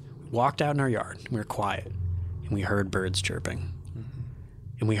do this. We walked out in our yard and we were quiet and we heard birds chirping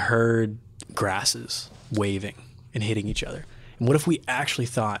and we heard grasses waving and hitting each other. And what if we actually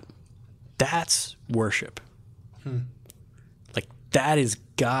thought that's worship? Like that is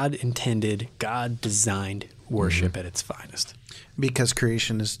God intended, God designed worship at its finest. Because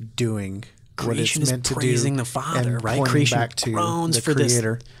creation is doing creation what it's is meant to do, praising the Father, and right? Creation back to groans the for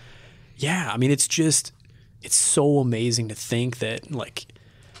Creator. this. Yeah, it's so amazing to think that like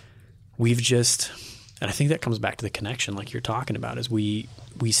we've just, and I think that comes back to the connection like you're talking about, is we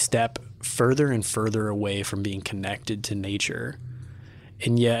step further and further away from being connected to nature,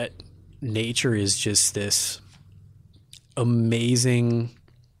 and yet nature is just this amazing,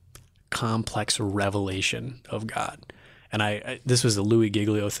 complex revelation of God. And I this was a Louis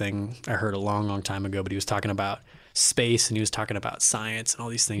Giglio thing I heard a long, long time ago, but he was talking about space and he was talking about science and all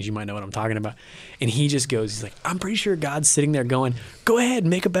these things. You might know what I'm talking about. And he just goes, he's like, I'm pretty sure God's sitting there going, go ahead,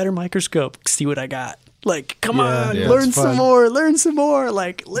 make a better microscope. See what I got. Like, come on, learn some more.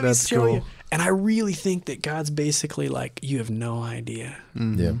 Like, let me show you. And I really think that God's basically like, you have no idea.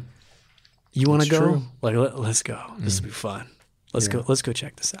 Yeah. You want to go? True. Like, let's go. This will be fun. Let's go. Let's go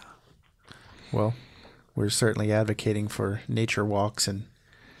check this out. Well, we're certainly advocating for nature walks and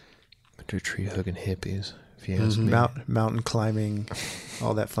tree hugging hippies. If you ask me, mountain climbing,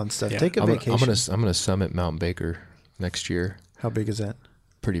 all that fun stuff. Yeah. Take a vacation. I'm gonna summit Mount Baker next year. How big is that?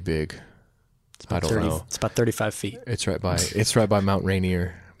 Pretty big. I don't know. It's about 35 feet. It's right by Mount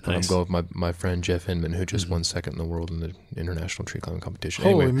Rainier. But Nice. I'm going with my friend Jeff Inman, who just won second in the world in the international tree climbing competition.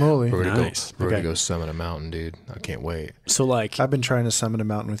 Holy moly. We're gonna Nice. go. We're Okay. gonna go summit a mountain, dude. I can't wait. So like, I've been trying to summit a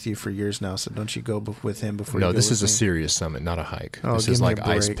mountain with you for years now, so don't you go with him before you No, go this with is a me. serious summit, not a hike. Oh, This give is me like a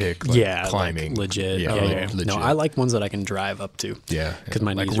ice break. pick, like climbing. like legit. Yeah, Yeah. legit. No, I like ones that I can drive up to. Yeah, because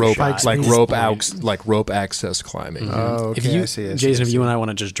my like knees rope, are shot. like At this rope, point. like rope access climbing. Oh, okay. If you, I see. Jason, if you and I want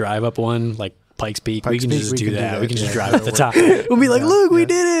to just drive up one, like Pikes Peak, we Pikes can Peak, just we do can do that. that. We can just Yeah, drive at the that'll top. We'll be like, look, we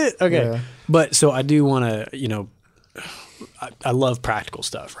did it. Okay. Yeah. But so I do want to, I love practical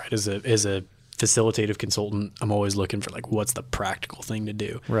stuff, right? As a facilitative consultant, I'm always looking for like, what's the practical thing to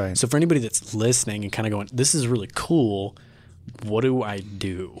do? Right. So for anybody that's listening and kind of going, this is really cool. What do I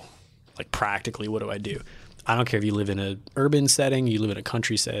do? Like practically, what do I do? I don't care if you live in an urban setting, you live in a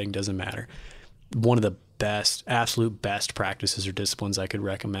country setting, doesn't matter. One of the absolute best practices or disciplines I could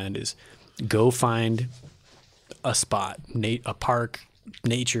recommend is go find a spot, a park,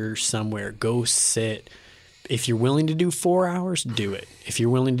 nature somewhere, go sit. If you're willing to do 4 hours, do it. If you're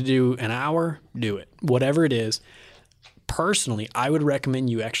willing to do an hour, do it. Whatever it is. Personally, I would recommend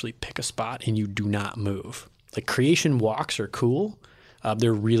you actually pick a spot and you do not move. Like creation walks are cool.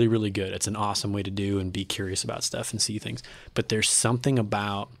 They're really, really good. It's an awesome way to do and be curious about stuff and see things. But there's something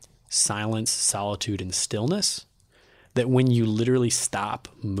about silence, solitude, and stillness that when you literally stop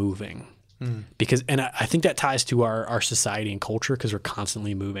moving, because, and I think that ties to our society and culture because we're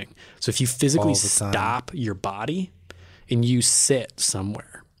constantly moving. So if you physically stop your body and you sit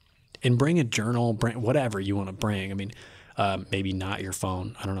somewhere and bring a journal, bring whatever you want to bring. I mean, maybe not your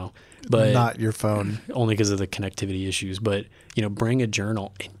phone. I don't know. But not your phone. Only because of the connectivity issues. But, bring a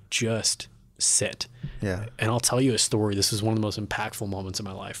journal and just sit. Yeah. And I'll tell you a story. This is one of the most impactful moments in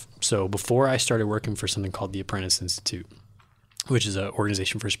my life. So before I started working for something called the Apprentice Institute, which is an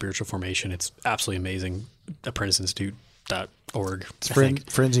organization for spiritual formation, it's absolutely amazing. ApprenticeInstitute.org. It's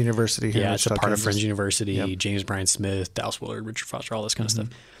Friends University. Here Yeah, it's a part of Friends University. Yep. James Bryan Smith, Dallas Willard, Richard Foster, all this kind of stuff.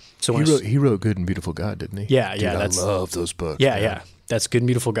 So he wrote Good and Beautiful God, didn't he? Yeah, Dude, I love those books. Yeah, man. Yeah. That's Good and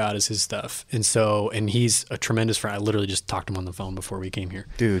Beautiful God is his stuff. And he's a tremendous friend. I literally just talked to him on the phone before we came here.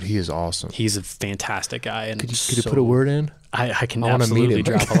 Dude, he is awesome. He's a fantastic guy. And could you put a word in? I can absolutely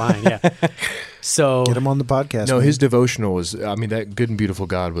drop a line, yeah. So get him on the podcast. No, his devotional was, that Good and Beautiful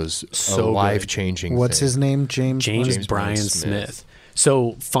God was so a life-changing What's thing. His name? James Bryan Smith.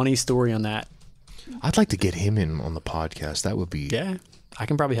 So funny story on that. I'd like to get him in on the podcast. That would be... Yeah. I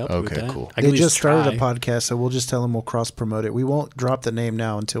can probably help you with that. Okay, cool. They just started a podcast, so we'll just tell them we'll cross-promote it. We won't drop the name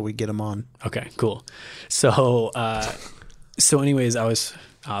now until we get them on. Okay, cool. So anyways, I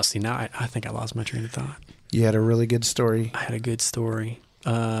think I lost my train of thought. You had a really good story. I had a good story.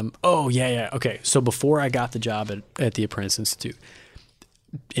 Yeah. Okay, so before I got the job at the Apprentice Institute,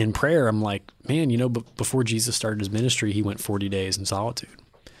 in prayer, I'm like, man, before Jesus started his ministry, he went 40 days in solitude.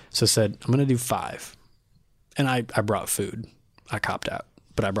 So I said, I'm going to do 5. And I brought food. I copped out,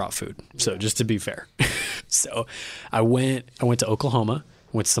 but I brought food. So just to be fair. So I went to Oklahoma,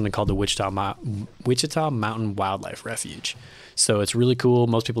 went to something called the Wichita Mountain Wildlife Refuge. So it's really cool.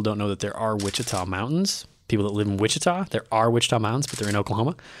 Most people don't know that there are Wichita Mountains. People that live in Wichita, there are Wichita Mountains, but they're in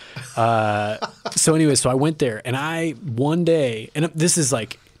Oklahoma. So I went there and one day, and this is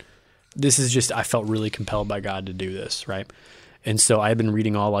just, I felt really compelled by God to do this, right? And so I've been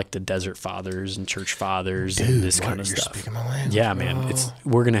reading all like the Desert Fathers and Church Fathers and this kind of you're stuff. Speaking my language, yeah, man.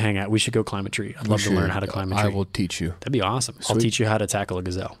 We're going to hang out. We should go climb a tree. I'd love to learn how to climb a tree. I will teach you. That'd be awesome. Sweet. I'll teach you how to tackle a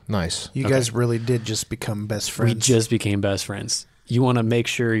gazelle. Nice. You guys really did just become best friends. We just became best friends. You want to make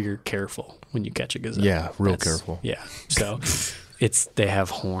sure you're careful when you catch a gazelle. Yeah, real careful. Yeah. So they have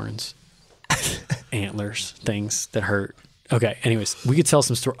horns, antlers, things that hurt. Okay. Anyways, we could tell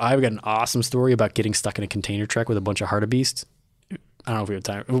some story. I've got an awesome story about getting stuck in a container truck with a bunch of hartebeests. I don't know if we have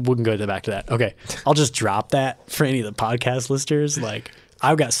time. We can go back to that. Okay. I'll just drop that for any of the podcast listeners. Like,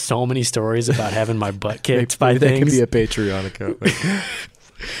 I've got so many stories about having my butt kicked by things. That could be a Patreon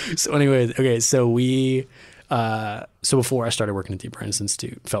account. So anyways, okay. So so before I started working at the Apprentice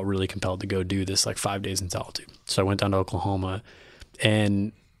Institute, felt really compelled to go do this like 5 days in solitude. So I went down to Oklahoma,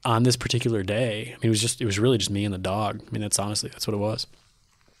 and on this particular day, it was really just me and the dog. that's what it was.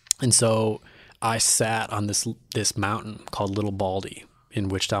 And so I sat on this mountain called Little Baldy in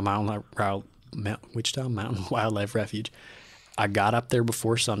Wichita Mountain Wildlife Refuge. I got up there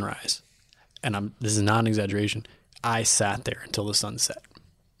before sunrise, and this is not an exaggeration. I sat there until the sun set.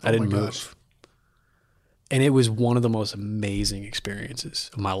 I didn't move. And it was one of the most amazing experiences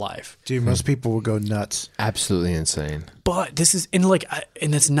of my life. Dude, most people would go nuts. Absolutely insane. But this is, and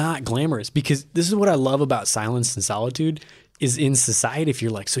it's not glamorous, because this is what I love about silence and solitude is in society. If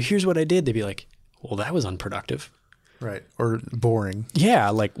you're like, so here's what I did, they'd be like, well, that was unproductive. Right. Or boring. Yeah.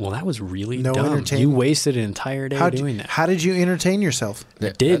 Like, well, that was really dumb. Entertainment. You wasted an entire day doing that. How did you entertain yourself?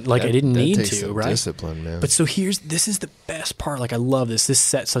 I didn't need takes to, some right? Discipline, man. But so this is the best part. Like, I love this. This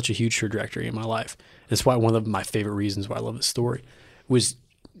set such a huge trajectory in my life. That's why one of my favorite reasons why I love this story was,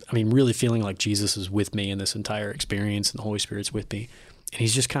 really feeling like Jesus is with me in this entire experience and the Holy Spirit's with me. And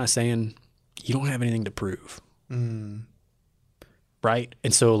he's just kind of saying, you don't have anything to prove. Right?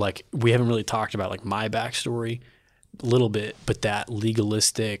 And so we haven't really talked about my backstory a little bit, but that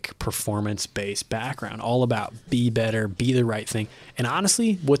legalistic performance-based background, all about be better, be the right thing. And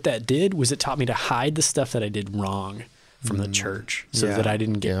honestly, what that did was it taught me to hide the stuff that I did wrong from the church so that I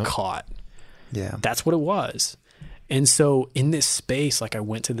didn't get caught. Yeah. That's what it was. And so in this space, I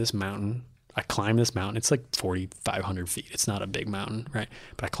went to this mountain, I climbed this mountain. It's 4,500 feet. It's not a big mountain, right?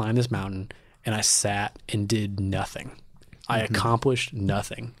 But I climbed this mountain and I sat and did nothing. I accomplished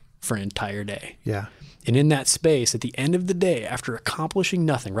nothing for an entire day. Yeah. And in that space, at the end of the day, after accomplishing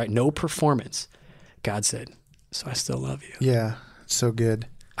nothing, right, no performance, God said, so I still love you. Yeah. It's so good.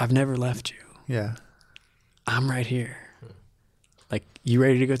 I've never left you. Yeah. I'm right here. Like, you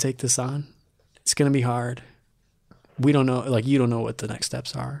ready to go take this on? It's going to be hard. We don't know, like, you don't know what the next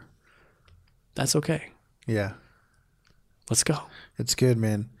steps are. That's okay. Yeah. Let's go. It's good,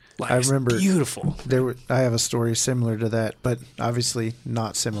 man. Life's I remember beautiful. I have a story similar to that, but obviously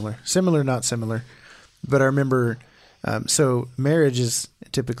not similar. Similar, not similar. But I remember, so marriage is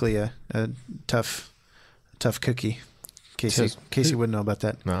typically a tough cookie. Casey wouldn't know about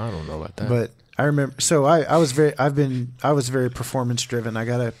that. No, I don't know about that. But I remember, so I was very performance driven. I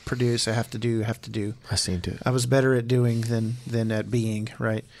got to produce. I have to do. I seen it. I was better at doing than at being,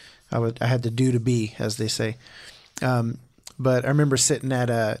 right? I had to do to be, as they say. But I remember sitting at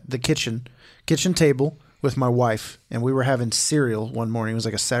the kitchen table with my wife, and we were having cereal one morning. It was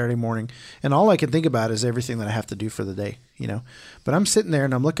like a Saturday morning, and all I could think about is everything that I have to do for the day, you know. But I'm sitting there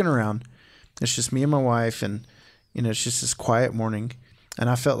and I'm looking around. It's just me and my wife, and you know, it's just this quiet morning. And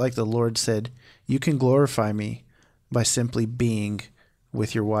I felt like the Lord said, "You can glorify me by simply being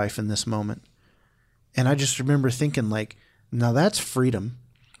with your wife in this moment." And I just remember thinking, like, now that's freedom.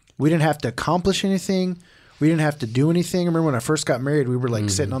 We didn't have to accomplish anything. We didn't have to do anything. I remember when I first got married, we were like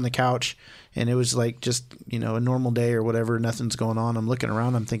sitting on the couch, and it was like just, you know, a normal day or whatever. Nothing's going on. I'm looking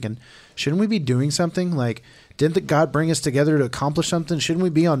around. I'm thinking, shouldn't we be doing something? Like, didn't God bring us together to accomplish something? Shouldn't we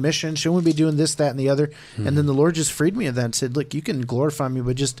be on mission? Shouldn't we be doing this, that, and the other? And then the Lord just freed me of that and said, look, you can glorify me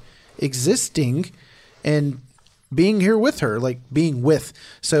by just existing and being here with her, like being with.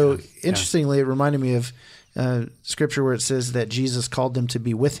 So interestingly, it reminded me of scripture where it says that Jesus called them to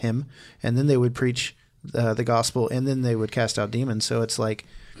be with him, and then they would preach the gospel, and then they would cast out demons. So it's like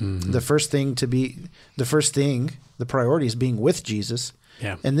the priority is being with Jesus.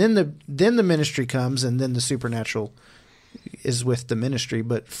 Yeah. And then the ministry comes, and then the supernatural is with the ministry.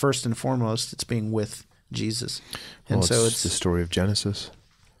 But first and foremost, it's being with Jesus. And Well, so it's the story of Genesis.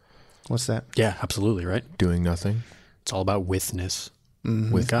 What's that? Yeah, absolutely, right? Doing nothing. It's all about witness.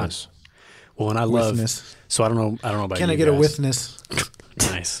 Witness. Well, and I love Witness. So I don't know about Can you I get a guys. witness?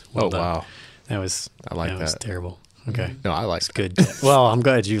 Nice. Well done. Wow. That was I like that. Was that. terrible. Okay. No, I like Good. Well, I'm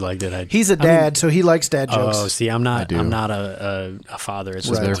glad you liked it. He's a dad, so he likes dad jokes. Oh, see, I'm not. do. I'm not a father. It's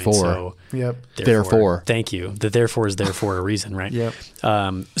Right. therefore. So Yep. Therefore. Thank you. The therefore is there for a reason, right? Yep.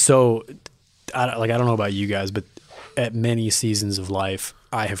 So, I don't know about you guys, but at many seasons of life,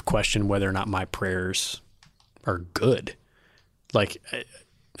 I have questioned whether or not my prayers are good. Like, I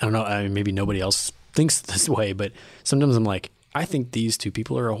don't know. I mean, maybe nobody else thinks this way, but sometimes I'm like, I think these two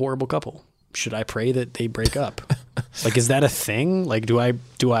people are a horrible couple. Should I pray that they break up? Like, is that a thing? Like, do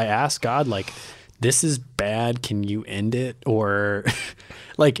I ask God, like, this is bad, can you end it? Or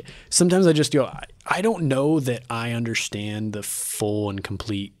like, sometimes I just go, I don't know that I understand the full and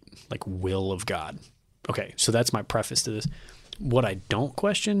complete like will of God. Okay, so that's my preface to this. What I don't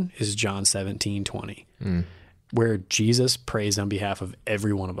question is John 17:20, where Jesus prays on behalf of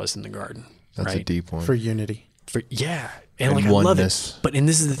every one of us in the garden. That's right? a deep one. For unity. And like, I love oneness. it. But, and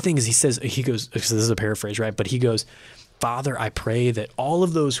this is the thing, is he goes, so this is a paraphrase, right? But he goes, Father, I pray that all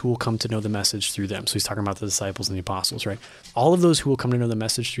of those who will come to know the message through them. So he's talking about the disciples and the apostles, right? All of those who will come to know the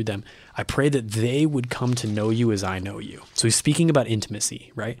message through them, I pray that they would come to know you as I know you. So he's speaking about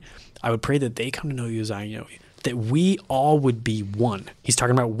intimacy, right? I would pray that they come to know you as I know you. That we all would be one. He's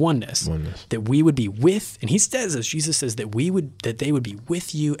talking about oneness. That we would be with, and he says, as Jesus says, that they would be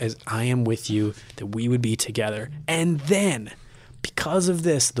with you as I am with you, that we would be together. And then, because of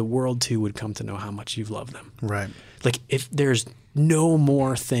this, the world too would come to know how much you've loved them. Right. Like, if there's no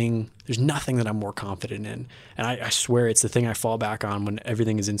more thing, there's nothing that I'm more confident in. And I swear it's the thing I fall back on when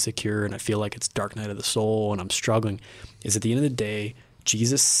everything is insecure and I feel like it's dark night of the soul and I'm struggling, is at the end of the day,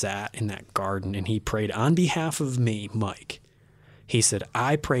 Jesus sat in that garden and he prayed on behalf of me, Mike. He said,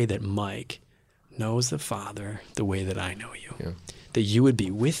 I pray that Mike knows the Father the way that I know you. Yeah. That you would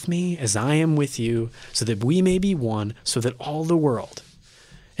be with me as I am with you, so that we may be one, so that all the world,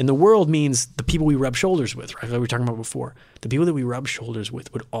 and the world means the people we rub shoulders with, right? Like we were talking about before. The people that we rub shoulders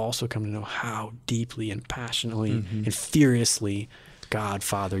with would also come to know how deeply and passionately and furiously God,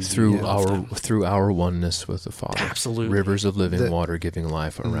 Father, through you love them. through our oneness with the Father. Absolutely. Rivers of living water giving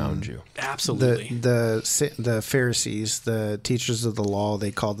life around you. Absolutely. The Pharisees, the teachers of the law,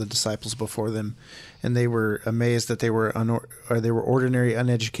 they called the disciples before them, and they were amazed that they were ordinary,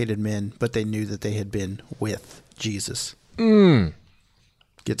 uneducated men, but they knew that they had been with Jesus.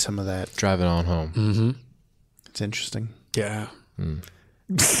 Get some of that. Drive it on home. Mm-hmm. It's interesting. Yeah.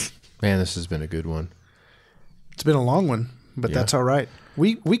 Man, this has been a good one. It's been a long one, but that's all right.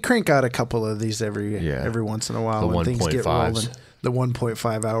 We crank out a couple of these every once in a while when things get rolling. The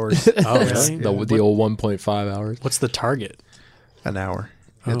 1.5 hours. Oh, really? The old 1.5 hours. What's the target? An hour.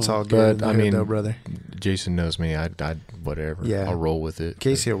 It's all good. But I mean, though, brother. Jason knows me. I whatever. Yeah. I'll roll with it.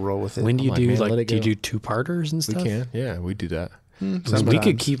 Casey will roll with it. When do you do let it do you go. do two-parters and stuff? We can. Yeah, we do that. We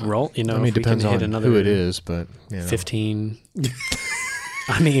could keep rolling. You know, I mean, if we depends can on hit another who it is, but 15.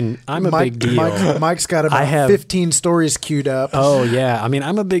 I mean, I'm a big deal. Mike's got about 15 stories queued up. Oh yeah, I mean,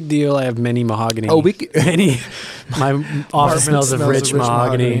 I'm a big deal. I have many mahogany. My office smells of rich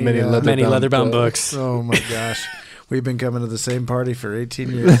mahogany. Many leather-bound books. Oh my gosh, we've been coming to the same party for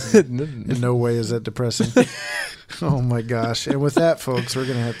 18 years. In no way is that depressing. Oh my gosh! And with that, folks, we're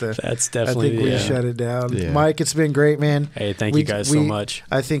gonna have to. That's definitely. I think we shut it down. Yeah. Mike, it's been great, man. Hey, thank you guys so much.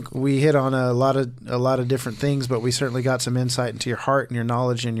 I think we hit on a lot of different things, but we certainly got some insight into your heart and your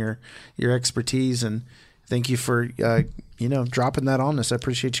knowledge and your expertise. And thank you for dropping that on us. I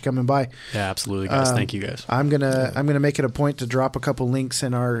appreciate you coming by. Yeah, absolutely, guys. Thank you, guys. I'm gonna make it a point to drop a couple links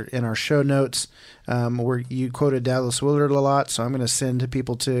in our show notes. Where you quoted Dallas Willard a lot, so I'm going to send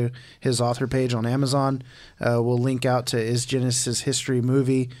people to his author page on Amazon. We'll link out to Is Genesis History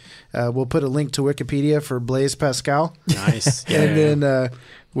Movie. We'll put a link to Wikipedia for Blaise Pascal. Nice. Yeah. And then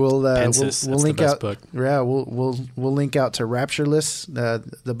we'll link out. Book. Yeah, we'll link out to Raptureless,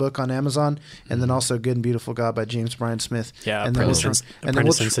 the book on Amazon, and then also Good and Beautiful God by James Bryan Smith. Yeah, and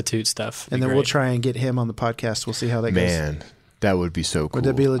Apprentice Institute stuff. And then we'll try and get him on the podcast. We'll see how that goes. Man. That would be so cool. Would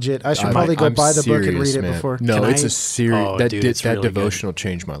that be legit? I should probably go buy the book and read it before. No, it's a series. Oh, that really devotional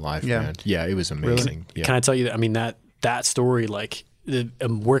changed my life, man. Yeah, it was amazing. Really? Yeah. Can I tell you that? I mean, that story, like,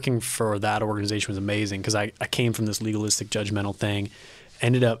 working for that organization was amazing because I came from this legalistic, judgmental thing.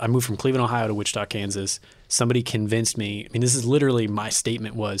 I moved from Cleveland, Ohio to Wichita, Kansas. Somebody convinced me. I mean, this is literally my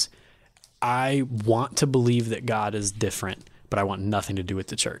statement was, I want to believe that God is different, but I want nothing to do with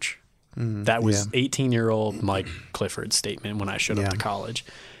the church. That was 18-year-old Mike Clifford's statement when I showed up to college.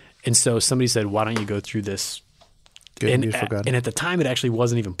 And so somebody said, why don't you go through this? And at the time, it actually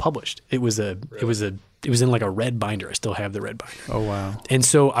wasn't even published. It was in like a red binder. I still have the red binder. Oh, wow. And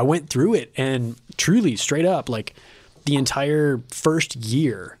so I went through it, and truly, straight up, like the entire first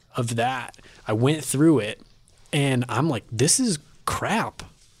year of that, I went through it, and I'm like, this is crap.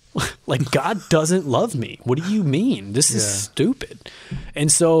 Like, God doesn't love me. What do you mean? This is stupid. And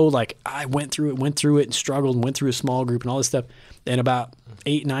so, like, I went through it and struggled and went through a small group and all this stuff. And about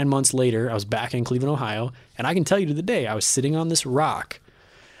 8-9 months later, I was back in Cleveland, Ohio. And I can tell you to the day, I was sitting on this rock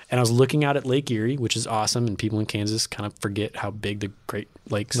and I was looking out at Lake Erie, which is awesome. And people in Kansas kind of forget how big the Great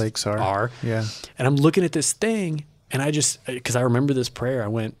Lakes are. Yeah. And I'm looking at this thing, and I just, because I remember this prayer, I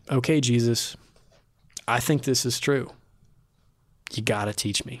went, okay, Jesus, I think this is true. You got to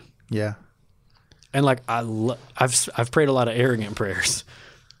teach me. Yeah. And like, I've prayed a lot of arrogant prayers.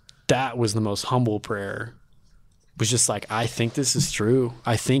 That was the most humble prayer. It was just like, I think this is true.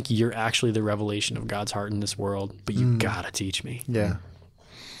 I think you're actually the revelation of God's heart in this world, but you got to teach me. Yeah.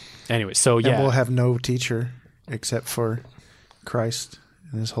 Anyway, so and we'll have no teacher except for Christ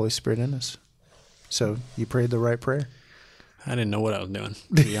and his Holy Spirit in us. So you prayed the right prayer. I didn't know what I was doing,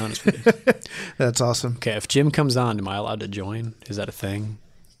 to be honest with you. That's awesome. Okay, if Jim comes on, am I allowed to join? Is that a thing?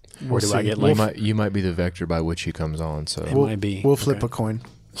 Or do I get like... You might be the vector by which he comes on, so... It might be. We'll flip a coin.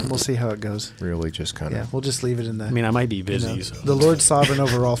 We'll see how it goes. Really just kind of... Yeah, we'll just leave it in that. I mean, I might be busy. So. The Lord's sovereign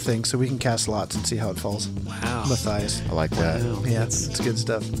over all things, so we can cast lots and see how it falls. Wow. Matthias. I like that. Wow. Yeah, it's good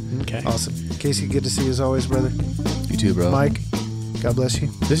stuff. Okay. Awesome. Casey, good to see you as always, brother. You too, bro. Mike, God bless you.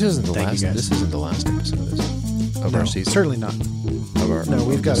 This isn't the last episode, is it? Of our season? Certainly not. No,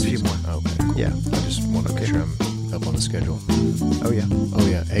 we've got a few more. Oh, okay, cool. Yeah. I just want to make sure I'm up on the schedule. Oh, yeah. Oh,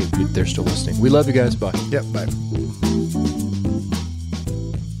 yeah. Hey, they're still listening. We love you guys. Bye. Yep, bye.